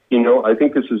 look, I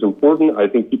think this is important. I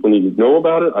think people need to know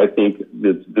about it. I think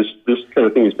that this kind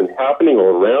of thing has been happening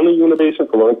all around the Uinta Basin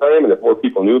for a long time, and if more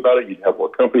people knew about it, you'd have more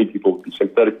company, people would be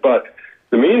sympathetic. But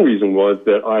the main reason was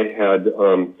that I had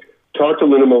talked to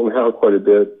Linda Moulton Howe quite a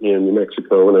bit in New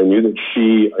Mexico, and I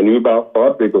knew about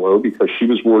Bob Bigelow because she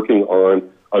was working on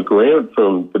a grant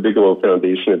from the Bigelow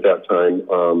Foundation at that time,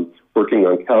 working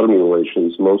on cow-to-me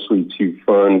relations, mostly to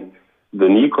fund the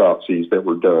necropsies that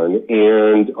were done.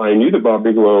 And I knew that Bob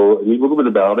Bigelow, I knew a little bit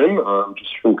about him,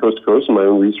 just from coast to coast in my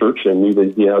own research, and knew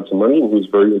that he had some money and he was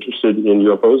very interested in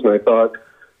UFOs. And I thought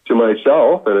to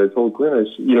myself, and I told Glenn,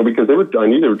 because I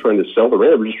knew they were trying to sell the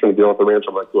ranch, they were just trying to get off the ranch.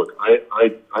 I'm like, look, I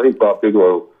think Bob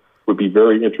Bigelow would be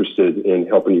very interested in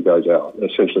helping you guys out,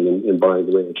 essentially, in buying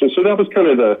the ranch. And so that was kind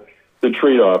of the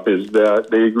trade-off, is that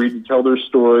they agreed to tell their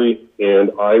story, and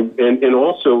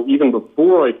also, even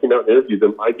before I came out and interviewed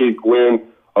them, I gave Gwen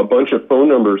a bunch of phone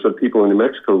numbers of people in New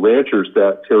Mexico, ranchers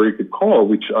that Terry could call,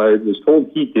 which I was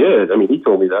told he did. I mean, he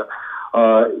told me that,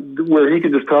 where he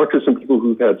could just talk to some people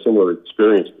who've had similar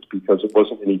experiences, because it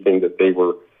wasn't anything that they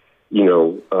were,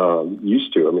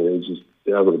 used to. I mean, it was just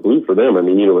out of the blue for them. I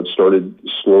mean, it started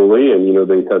slowly, and,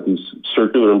 they had these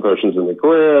circular impressions in the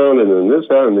ground, and then this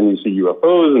happened, and then you see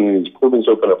UFOs, and then these portals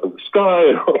open up in the sky,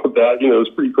 and all of that. It was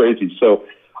pretty crazy. So,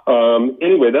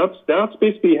 anyway, that's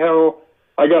basically how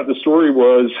I got the story,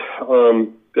 was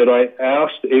that I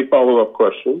asked a follow-up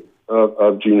question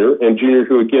of Junior, and Junior,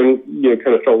 who, again,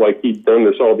 kind of felt like he'd done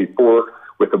this all before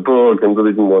with the book and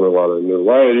really didn't want a lot of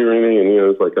notoriety or anything, and, it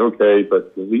was like, okay,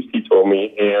 but at least he told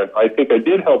me, and I think I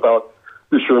did help out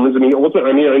the Shermans.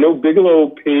 I know Bigelow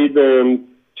paid them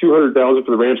 $200,000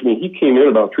 for the ranch. I mean, he came in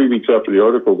about 3 weeks after the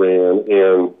article ran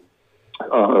and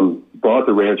bought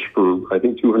the ranch for, I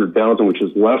think, $200,000, which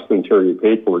is less than Terry had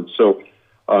paid for it. So,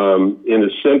 in a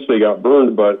sense, they got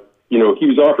burned. But he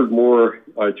was offered more.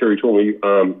 Terry told me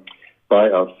by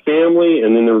a family,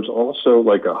 and then there was also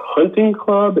like a hunting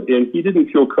club, and he didn't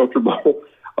feel comfortable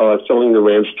selling the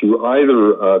ranch to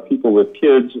either people with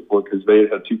kids, or because they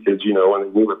had 2 kids, and they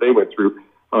knew what they went through,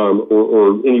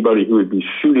 or anybody who would be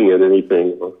shooting at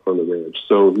anything on the ranch.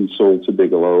 So he sold to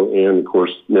Bigelow, and of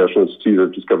course, National Institute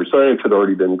of Discovery Science had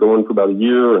already been going for about a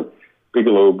year, and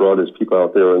Bigelow brought his people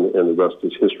out there, and the rest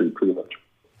is history, pretty much.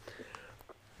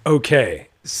 Okay,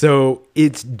 so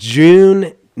it's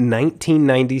June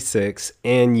 1996,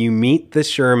 and you meet the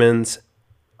Shermans.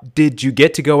 Did you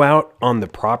get to go out on the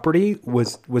property?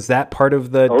 Was that part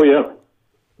of the... Oh, yeah.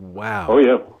 Wow. Oh,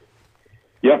 yeah.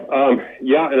 Yep.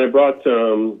 And I brought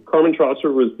Carmen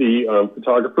Trosser was the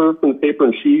photographer from the paper,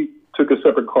 and she took a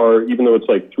separate car, even though it's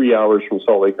like 3 hours from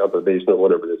Salt Lake out the basement,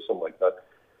 whatever it is, something like that.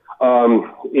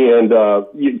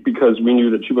 Because we knew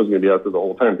that she wasn't going to be out there the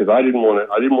whole time, because I didn't want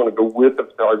to go with the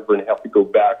photographer and have to go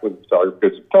back with the photographer,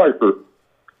 because the photographer,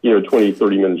 20,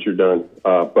 30 minutes, you're done.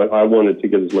 But I wanted to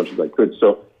get as much as I could.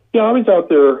 So, yeah, I was out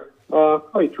there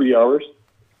probably 3 hours.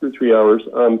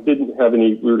 Didn't have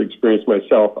any weird experience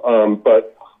myself.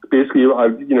 But basically,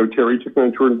 Terry took me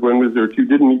on tour, and Gwen was there too.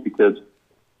 Didn't meet the kids,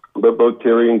 but both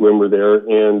Terry and Gwen were there.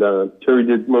 And Terry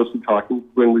did most of the talking.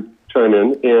 Gwen would chime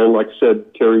in. And like I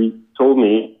said, Terry told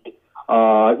me, a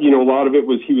lot of it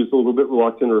was he was a little bit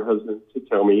reluctant, her husband, to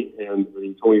tell me. And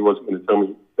he told me he wasn't going to tell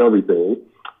me everything.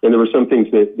 And there were some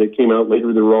things that came out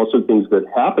later. There were also things that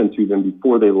happened to them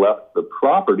before they left the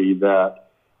property that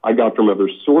I got from other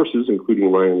sources,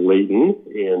 including Ryan Layton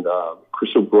and Chris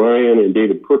O'Brien and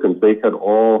David Perkins. They had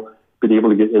all been able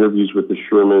to get interviews with the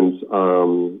Shermans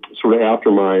sort of after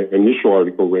my initial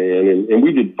article ran. And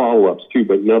we did follow-ups too,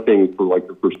 but nothing for like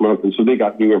the first month. And so they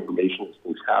got new information as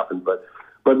things happened. But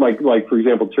like for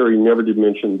example, Terry never did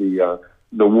mention the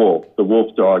wolf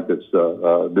dog that's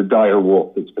the dire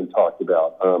wolf that's been talked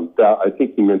about. That I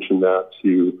think he mentioned that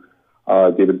to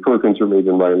David Perkins or maybe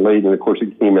Ryan Layton. And of course,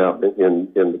 it came out in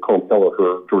the Colm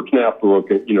Kelleher, George Knapp book.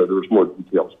 And, there was more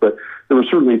details, but there were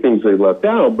certainly things they left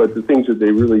out. But the things that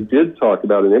they really did talk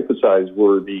about and emphasize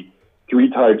were the 3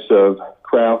 types of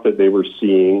craft that they were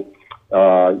seeing.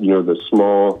 The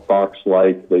small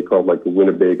box-like, they called like the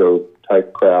Winnebago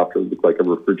type craft, or looked like a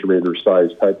refrigerator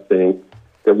size type thing.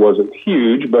 That wasn't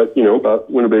huge, but, about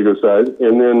Winnebago size.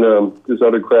 And then this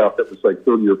other craft that was like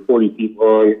 30 or 40 feet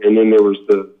long. And then there was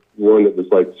the one that was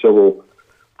like several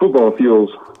football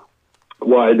fields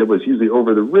wide that was usually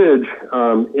over the ridge.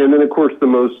 And then, of course, the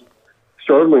most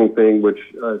startling thing, which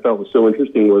I thought was so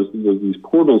interesting, was these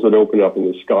portals that opened up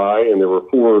in the sky, and there were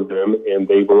 4 of them, and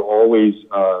they were always,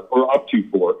 or up to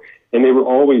 4, and they were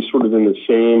always sort of in the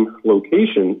same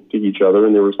location to each other,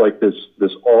 and there was like this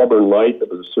auburn light that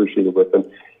was associated with them.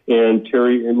 And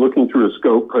Terry, and looking through a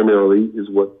scope primarily, is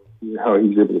how he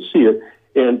was able to see it.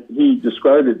 And he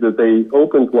described it that they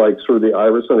opened like sort of the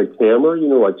iris on a camera,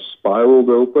 like spiraled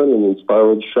open and then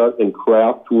spiraled shut, and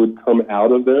craft would come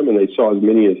out of them. And they saw as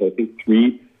many as, I think,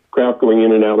 3 craft going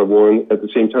in and out of one at the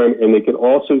same time. And they could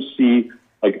also see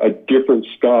like a different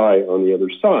sky on the other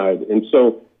side. And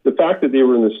so the fact that they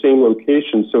were in the same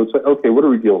location, so it's like, okay, what are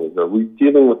we dealing with? Are we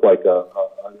dealing with like an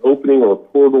opening or a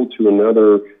portal to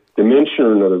another dimension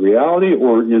or another reality?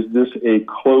 Or is this a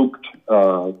cloaked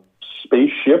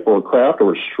spaceship or craft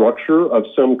or structure of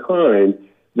some kind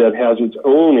that has its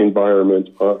own environment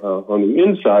on the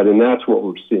inside, and that's what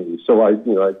we're seeing. So I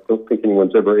don't think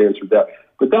anyone's ever answered that,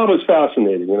 but that was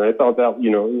fascinating, and I thought that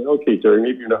okay, Terry,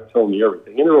 maybe you're not telling me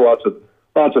everything. And there were lots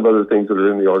of other things that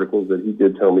are in the articles that he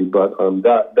did tell me, but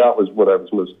that was what I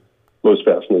was most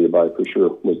fascinated by for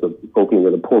sure, was the opening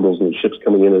of the portals and the ships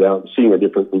coming in and out and seeing a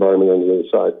different environment on the other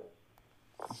side.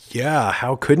 Yeah,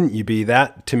 how couldn't you be?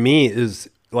 That to me is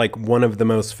like one of the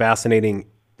most fascinating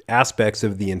aspects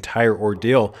of the entire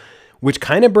ordeal, which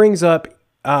kind of brings up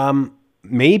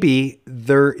maybe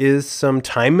there is some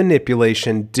time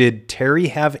manipulation. Did Terry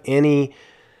have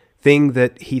anything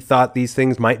that he thought these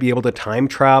things might be able to time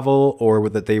travel, or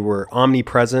that they were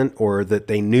omnipresent, or that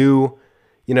they knew,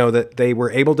 that they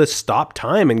were able to stop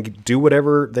time and do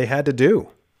whatever they had to do?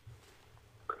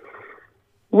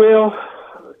 Well,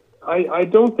 I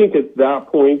don't think at that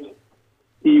point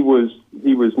he was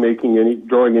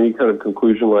drawing any kind of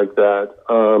conclusion like that.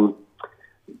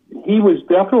 He was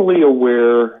definitely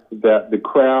aware that the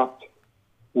craft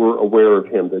were aware of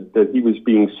him, that he was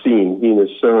being seen, he and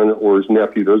his son or his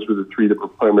nephew. Those were the 3 that were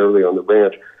primarily on the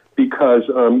ranch, because,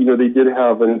 they did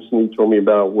have an incident he told me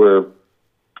about where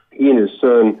he and his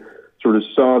son sort of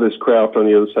saw this craft on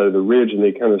the other side of the ridge, and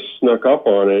they kind of snuck up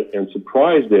on it and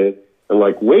surprised it and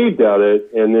like waved at it,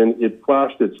 and then it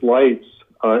flashed its lights.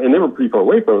 And they were pretty far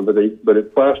away from it, but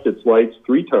it flashed its lights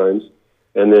 3 times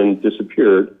and then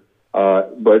disappeared.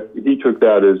 But he took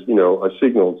that as, a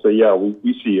signal to say, yeah, we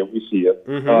see it.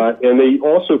 Mm-hmm. And they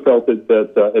also felt that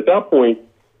at that point,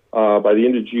 by the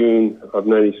end of June of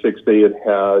 96, they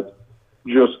had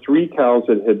just 3 cows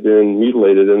that had been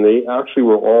mutilated, and they actually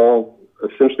were all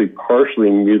essentially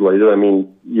partially mutilated. I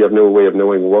mean, you have no way of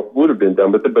knowing what would have been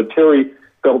done, but Terry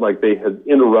felt like they had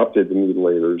interrupted the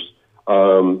mutilators.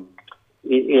 And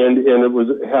it was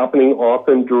happening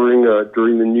often during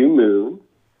the new moon.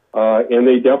 And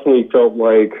they definitely felt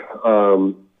like,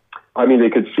 they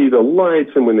could see the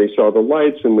lights, and when they saw the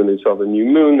lights and when they saw the new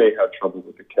moon, they had trouble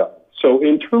with the cattle. So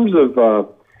in terms of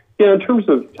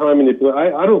time manipulation,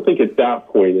 I don't think at that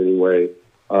point anyway,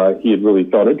 he had really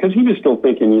thought it, because he was still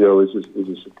thinking, is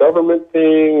this a government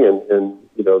thing? And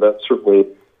that's certainly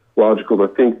logical to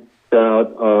think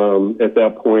that at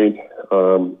that point.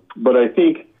 But I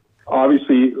think,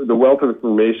 obviously, the wealth of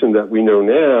information that we know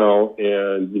now,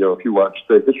 and, if you watch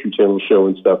the History Channel show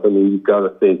and stuff, you've got to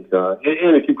think,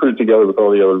 and if you put it together with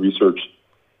all the other research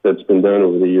that's been done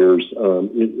over the years,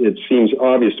 it seems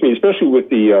obvious to me, especially with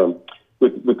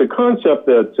the concept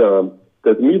that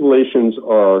the mutilations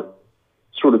are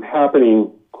sort of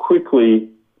happening quickly,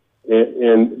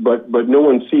 but no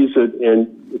one sees it, and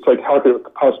it's like, how could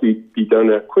it possibly be done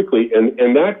that quickly?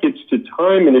 And that gets to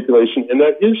time manipulation, and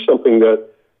that is something that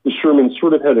the Shermans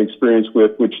sort of had experience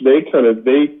with, which they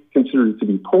considered it to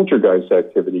be poltergeist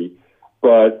activity.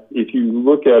 But if you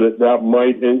look at it, that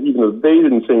might, and even though they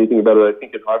didn't say anything about it, I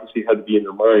think it obviously had to be in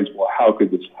their minds, well, how could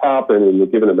this happen in a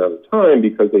given amount of time?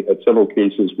 Because they had several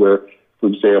cases where, for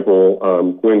example,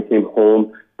 Gwen came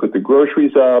home, put the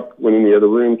groceries up, went in the other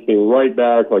room, came right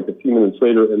back like a few minutes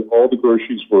later, and all the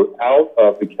groceries were out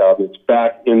of the cabinets,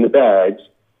 back in the bags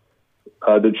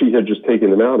that she had just taken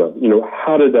them out of.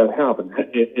 How did that happen?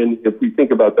 And if we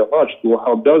think about that logically, well,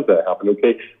 how does that happen?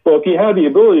 Okay, well, if you had the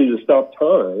ability to stop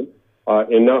time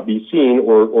and not be seen,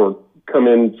 or come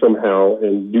in somehow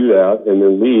and do that and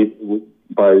then leave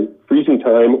by freezing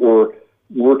time or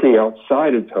working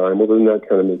outside of time, well, then that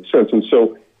kind of makes sense. And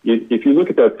so if you look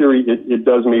at that theory, it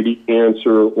does maybe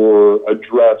answer or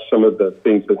address some of the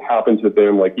things that happened to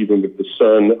them, like even with the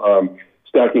son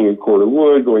stacking a cord of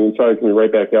wood, going inside, coming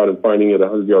right back out and finding it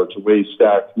 100 yards away,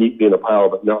 stacked neatly in a pile,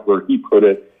 but not where he put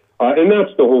it. And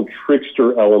that's the whole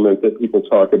trickster element that people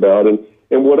talk about. And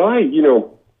what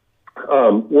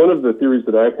one of the theories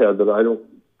that I've had that I don't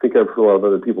think I've heard a lot of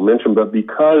other people mention, but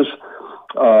because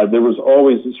there was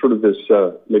always sort of this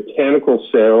mechanical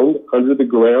sound under the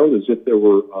ground, as if there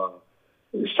were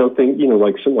something,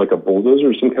 like a bulldozer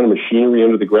or some kind of machinery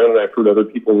under the ground. And I've heard other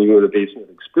people in the Uinta Basin have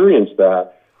experienced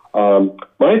that.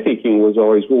 My thinking was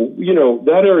always,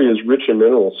 that area is rich in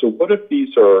minerals. So what if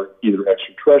these are either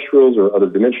extraterrestrials or other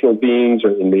dimensional beings,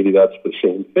 and maybe that's the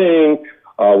same thing,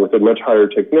 with a much higher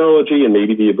technology and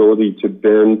maybe the ability to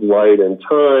bend light and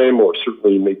time, or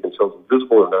certainly make themselves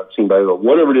invisible or not seen by the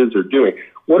whatever it is they're doing.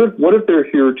 What if they're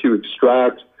here to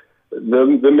extract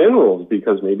the minerals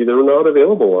because maybe they're not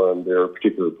available on their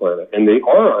particular planet, and they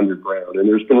are underground? And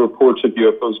there's been reports of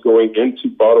UFOs going into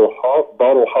Bottle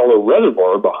Hollow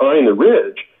Reservoir behind the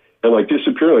ridge and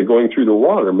disappearing, going through the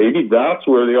water. Maybe that's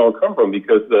where they all come from,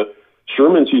 because the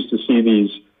Shermans used to see these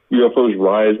UFOs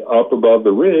rise up above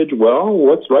the ridge. Well,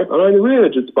 what's right behind the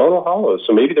ridge? It's Bottle Hollow.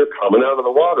 So maybe they're coming out of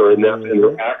the water and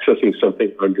they're accessing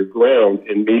something underground.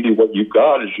 And maybe what you've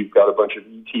got a bunch of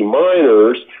ET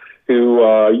miners who,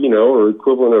 are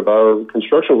equivalent of our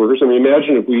construction workers. I mean,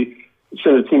 imagine if we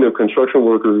sent a team of construction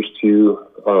workers to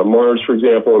Mars, for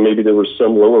example, and maybe there was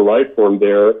some lower life form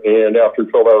there, and after a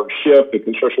 12-hour shift, the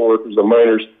construction workers, the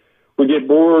miners, would get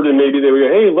bored, and maybe they would go,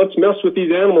 hey, let's mess with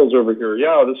these animals over here.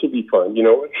 Yeah, this would be fun,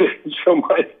 So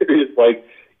my theory is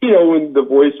when the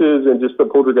voices and just the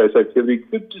poltergeist activity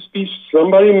could just be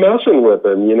somebody messing with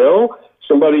them,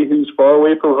 somebody who's far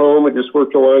away from home and just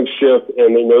worked a long shift,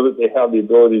 and they know that they have the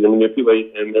ability to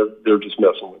manipulate, and they're just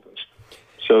messing with us.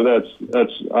 So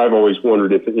that's I've always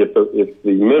wondered if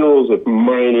the minerals, if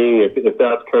mining, if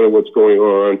that's kind of what's going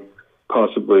on,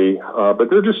 possibly. But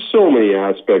there are just so many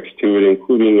aspects to it,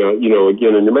 including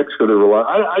again in New Mexico there were a lot.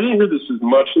 I didn't hear this as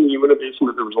much in the Uinta Basin,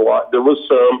 but there was a lot. There was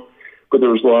some, but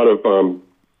there was a lot of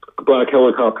black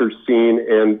helicopters seen,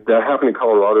 and that happened in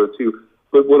Colorado too.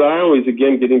 But what I always,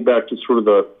 again, getting back to sort of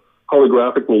the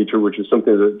holographic nature, which is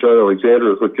something that John Alexander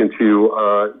has looked into,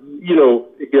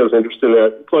 he has interest in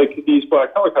that. It's like these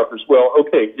black helicopters. Well,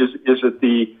 okay, is it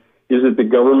the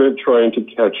government trying to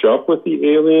catch up with the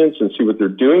aliens and see what they're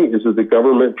doing? Is it the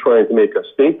government trying to make us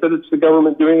think that it's the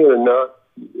government doing it and not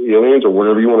aliens, or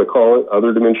whatever you want to call it,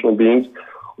 other dimensional beings?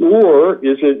 Or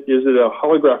is it a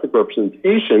holographic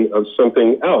representation of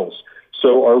something else?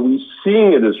 So are we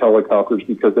seeing it as helicopters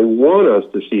because they want us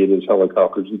to see it as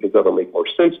helicopters because that'll make more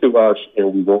sense to us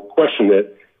and we won't question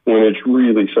it when it's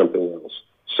really something else?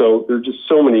 So there's just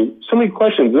so many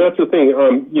questions. And that's the thing.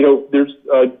 There's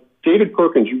David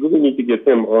Perkins. You really need to get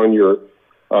him on your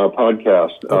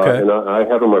podcast. Okay. And I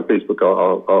have him on Facebook.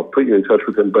 I'll put you in touch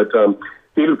with him. But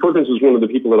David Perkins is one of the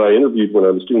people that I interviewed when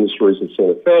I was doing the stories in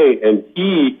Santa Fe, and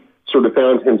he sort of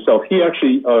found himself. He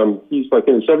actually, he's like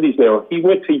in his 70s now. He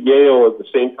went to Yale at the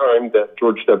same time that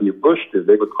George W. Bush did.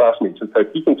 They were classmates. In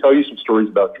fact, he can tell you some stories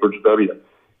about George W.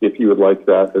 if you would like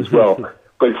that as well.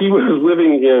 But he was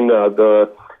living in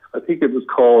I think it was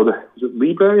called, was it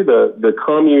Libre, the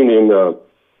commune in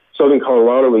southern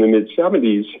Colorado in the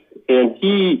mid-'70s. And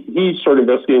he started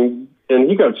investigating, and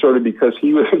he got started because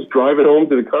he was driving home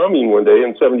to the commune one day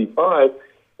in 75,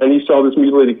 and he saw this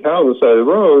mutilated cow on the side of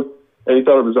the road, and he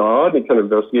thought it was odd, and he kind of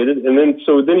investigated. And then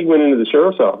he went into the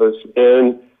sheriff's office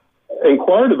and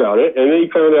inquired about it, and then he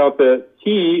found out that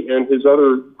he and his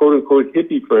other quote-unquote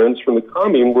hippie friends from the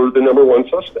commune were the number one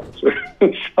suspects.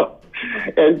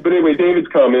 But anyway, David's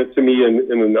comment to me in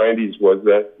the 90s was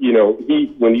that,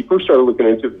 when he first started looking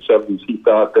into it in the 70s, he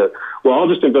thought that, well, I'll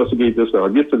just investigate this now.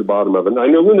 I'll get to the bottom of it. And I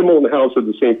know Linda Moulton Howe said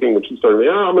the same thing when she started,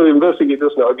 I'm going to investigate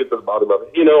this now. I'll get to the bottom of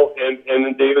it. And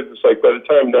then David was like, by the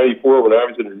time 94, when I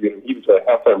was interviewing him, he was a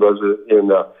half-time resident in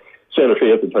Santa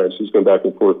Fe at the time, so he's going back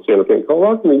and forth, Santa Fe and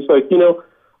Colorado. And he's like,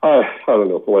 I don't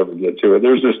know if we'll ever get to it.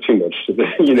 There's just too much to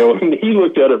it, And he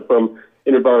looked at it from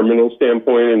an environmental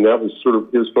standpoint, and that was sort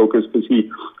of his focus because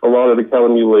a lot of the cow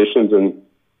mutilations and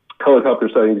helicopter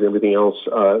sightings and everything else,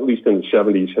 at least in the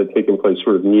 70s, had taken place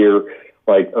sort of near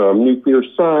nuclear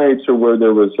sites or where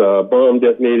there was a bomb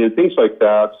detonated, things like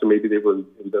that. So maybe they were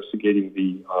investigating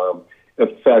the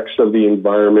effects of the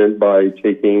environment by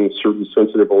taking certain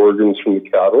sensitive organs from the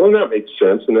cattle, and that makes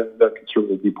sense, and that could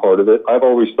certainly be part of it. I've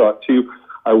always thought, too,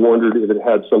 I wondered if it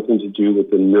had something to do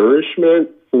with the nourishment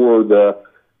for the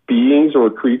beings or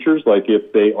creatures, like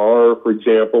if they are, for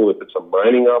example, if it's a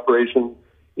mining operation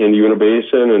in the Uinta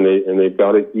Basin and they've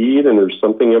got to eat, and there's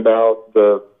something about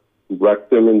the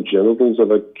rectum and genitals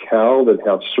of a cow that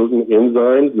have certain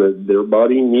enzymes that their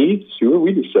body needs. Who are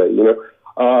we to say,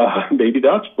 maybe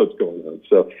that's what's going on.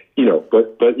 So,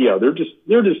 but yeah, they're just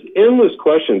endless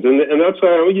questions. And that's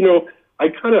why,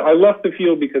 I left the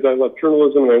field because I left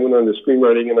journalism and I went on to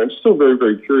screenwriting, and I'm still very,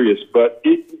 very curious. But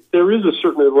there is a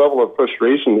certain level of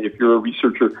frustration if you're a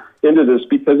researcher into this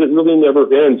because it really never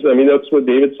ends. I mean, that's what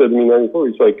David said to me in 94.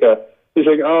 He's like,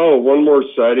 oh, one more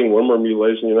sighting, one more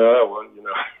mutilation,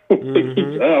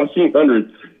 I've seen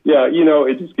hundreds. Yeah,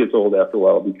 it just gets old after a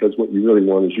while because what you really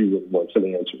want is you really want some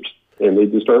answers, and they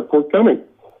just aren't forthcoming.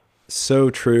 So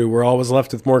true. We're always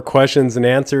left with more questions and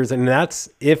answers, and that's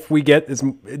if we get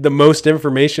the most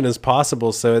information as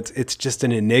possible. So it's just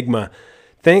an enigma.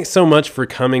 Thanks so much for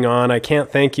coming on. I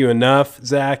can't thank you enough,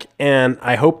 Zach, and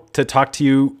I hope to talk to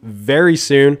you very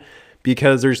soon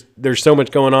because there's so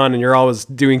much going on, and you're always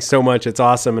doing so much. It's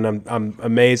awesome, and I'm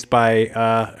amazed by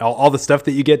all the stuff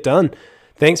that you get done.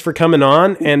 Thanks for coming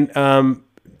on. And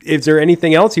is there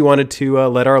anything else you wanted to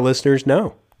let our listeners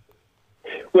know?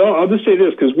 Well, I'll just say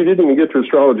this, because we didn't even get to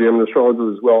astrology. I'm an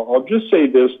astrologer as well. I'll just say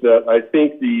this, that I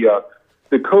think the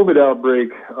COVID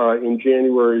outbreak in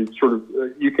January, sort of,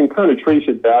 you can kind of trace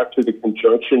it back to the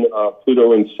conjunction of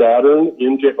Pluto and Saturn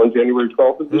on January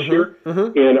 12th of this year.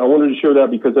 Mm-hmm. And I wanted to share that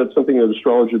because that's something that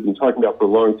astrologers have been talking about for a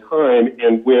long time.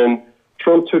 And when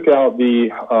Trump took out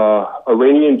the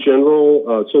Iranian general,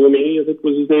 Soleimani, I think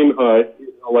was his name,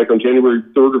 like on January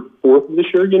 3rd or 4th of this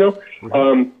year,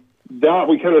 mm-hmm. That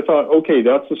we kind of thought, okay,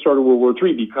 that's the start of World War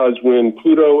III, because when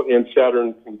Pluto and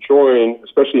Saturn conjoin,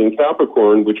 especially in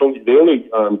Capricorn, which they only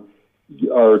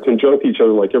are conjunct each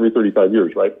other like every 35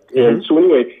 years, right? Mm-hmm. And so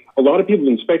anyway, a lot of people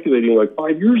have been speculating, like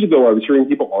 5 years ago, I was hearing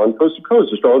people on Coast to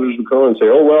Coast, astrologers would come and say,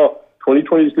 oh, well,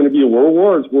 2020 is going to be a world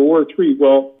war, it's World War III.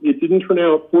 Well, it didn't turn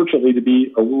out, fortunately, to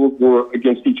be a world war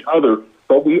against each other.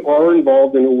 But we are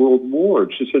involved in a world war.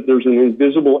 It's just that there's an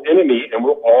invisible enemy, and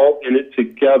we're all in it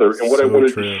together. And what I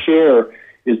wanted to share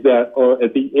is that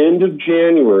at the end of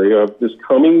January of this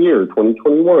coming year,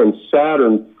 2021,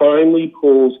 Saturn finally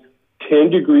pulls 10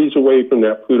 degrees away from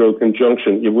that Pluto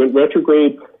conjunction. It went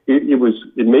retrograde.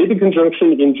 It made the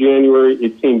conjunction in January.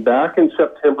 It came back in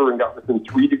September and got within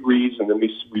 3 degrees, and then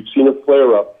we've seen a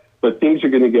flare-up. But things are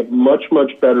going to get much,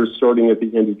 much better starting at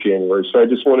the end of January. So I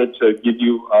just wanted to give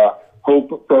you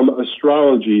hope from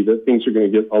astrology that things are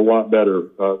going to get a lot better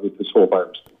with this whole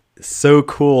virus. So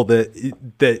cool that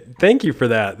thank you for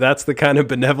that. That's the kind of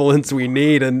benevolence we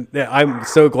need. And I'm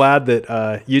so glad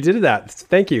that you did that.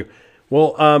 Thank you.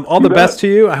 Well, all the best to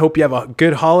you. I hope you have a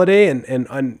good holiday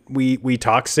and we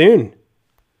talk soon.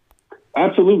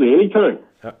 Absolutely, anytime.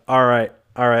 All right.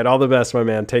 All right. All the best, my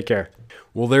man. Take care.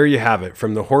 Well, there you have it.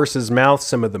 From the horse's mouth,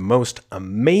 some of the most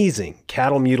amazing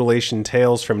cattle mutilation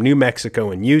tales from New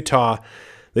Mexico and Utah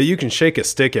that you can shake a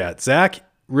stick at. Zach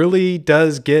really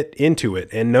does get into it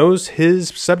and knows his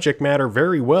subject matter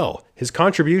very well. His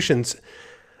contributions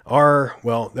are,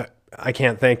 well, I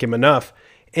can't thank him enough.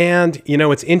 And, you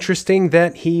know, it's interesting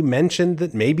that he mentioned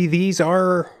that maybe these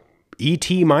are ET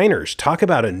miners. Talk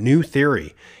about a new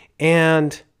theory.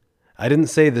 And I didn't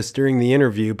say this during the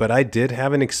interview, but I did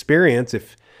have an experience.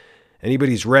 If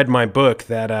anybody's read my book,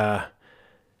 that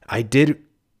I did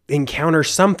encounter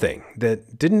something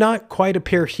that did not quite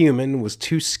appear human, was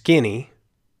too skinny,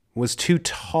 was too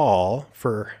tall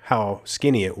for how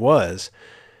skinny it was.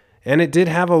 And it did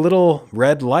have a little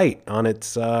red light on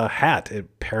its hat. It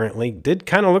apparently did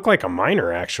kind of look like a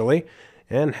miner, actually,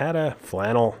 and had a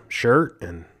flannel shirt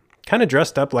and kind of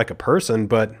dressed up like a person,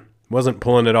 but wasn't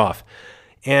pulling it off.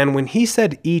 And when he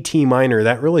said ET miner,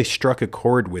 that really struck a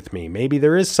chord with me. Maybe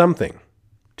there is something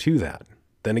to that.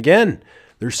 Then again,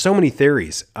 there's so many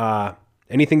theories.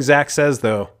 Anything Zach says,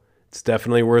 though, it's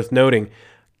definitely worth noting.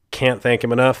 Can't thank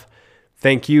him enough.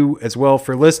 Thank you as well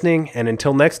for listening. And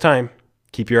until next time,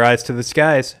 keep your eyes to the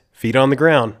skies, feet on the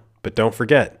ground, but don't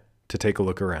forget to take a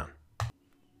look around.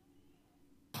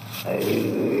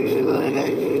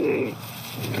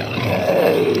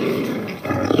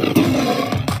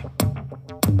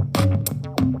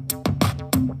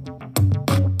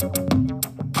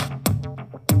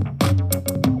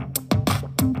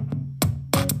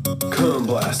 Come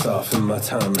blast off in my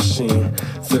time machine.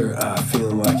 Third eye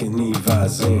feeling like an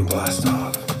Visine. Blast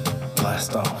off,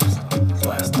 blast off,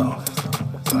 blast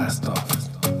off, blast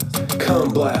off. Come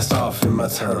blast off in my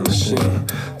time machine.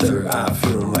 Third eye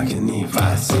feeling like an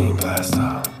Visine. Blast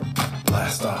off,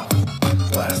 blast off,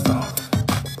 blast off.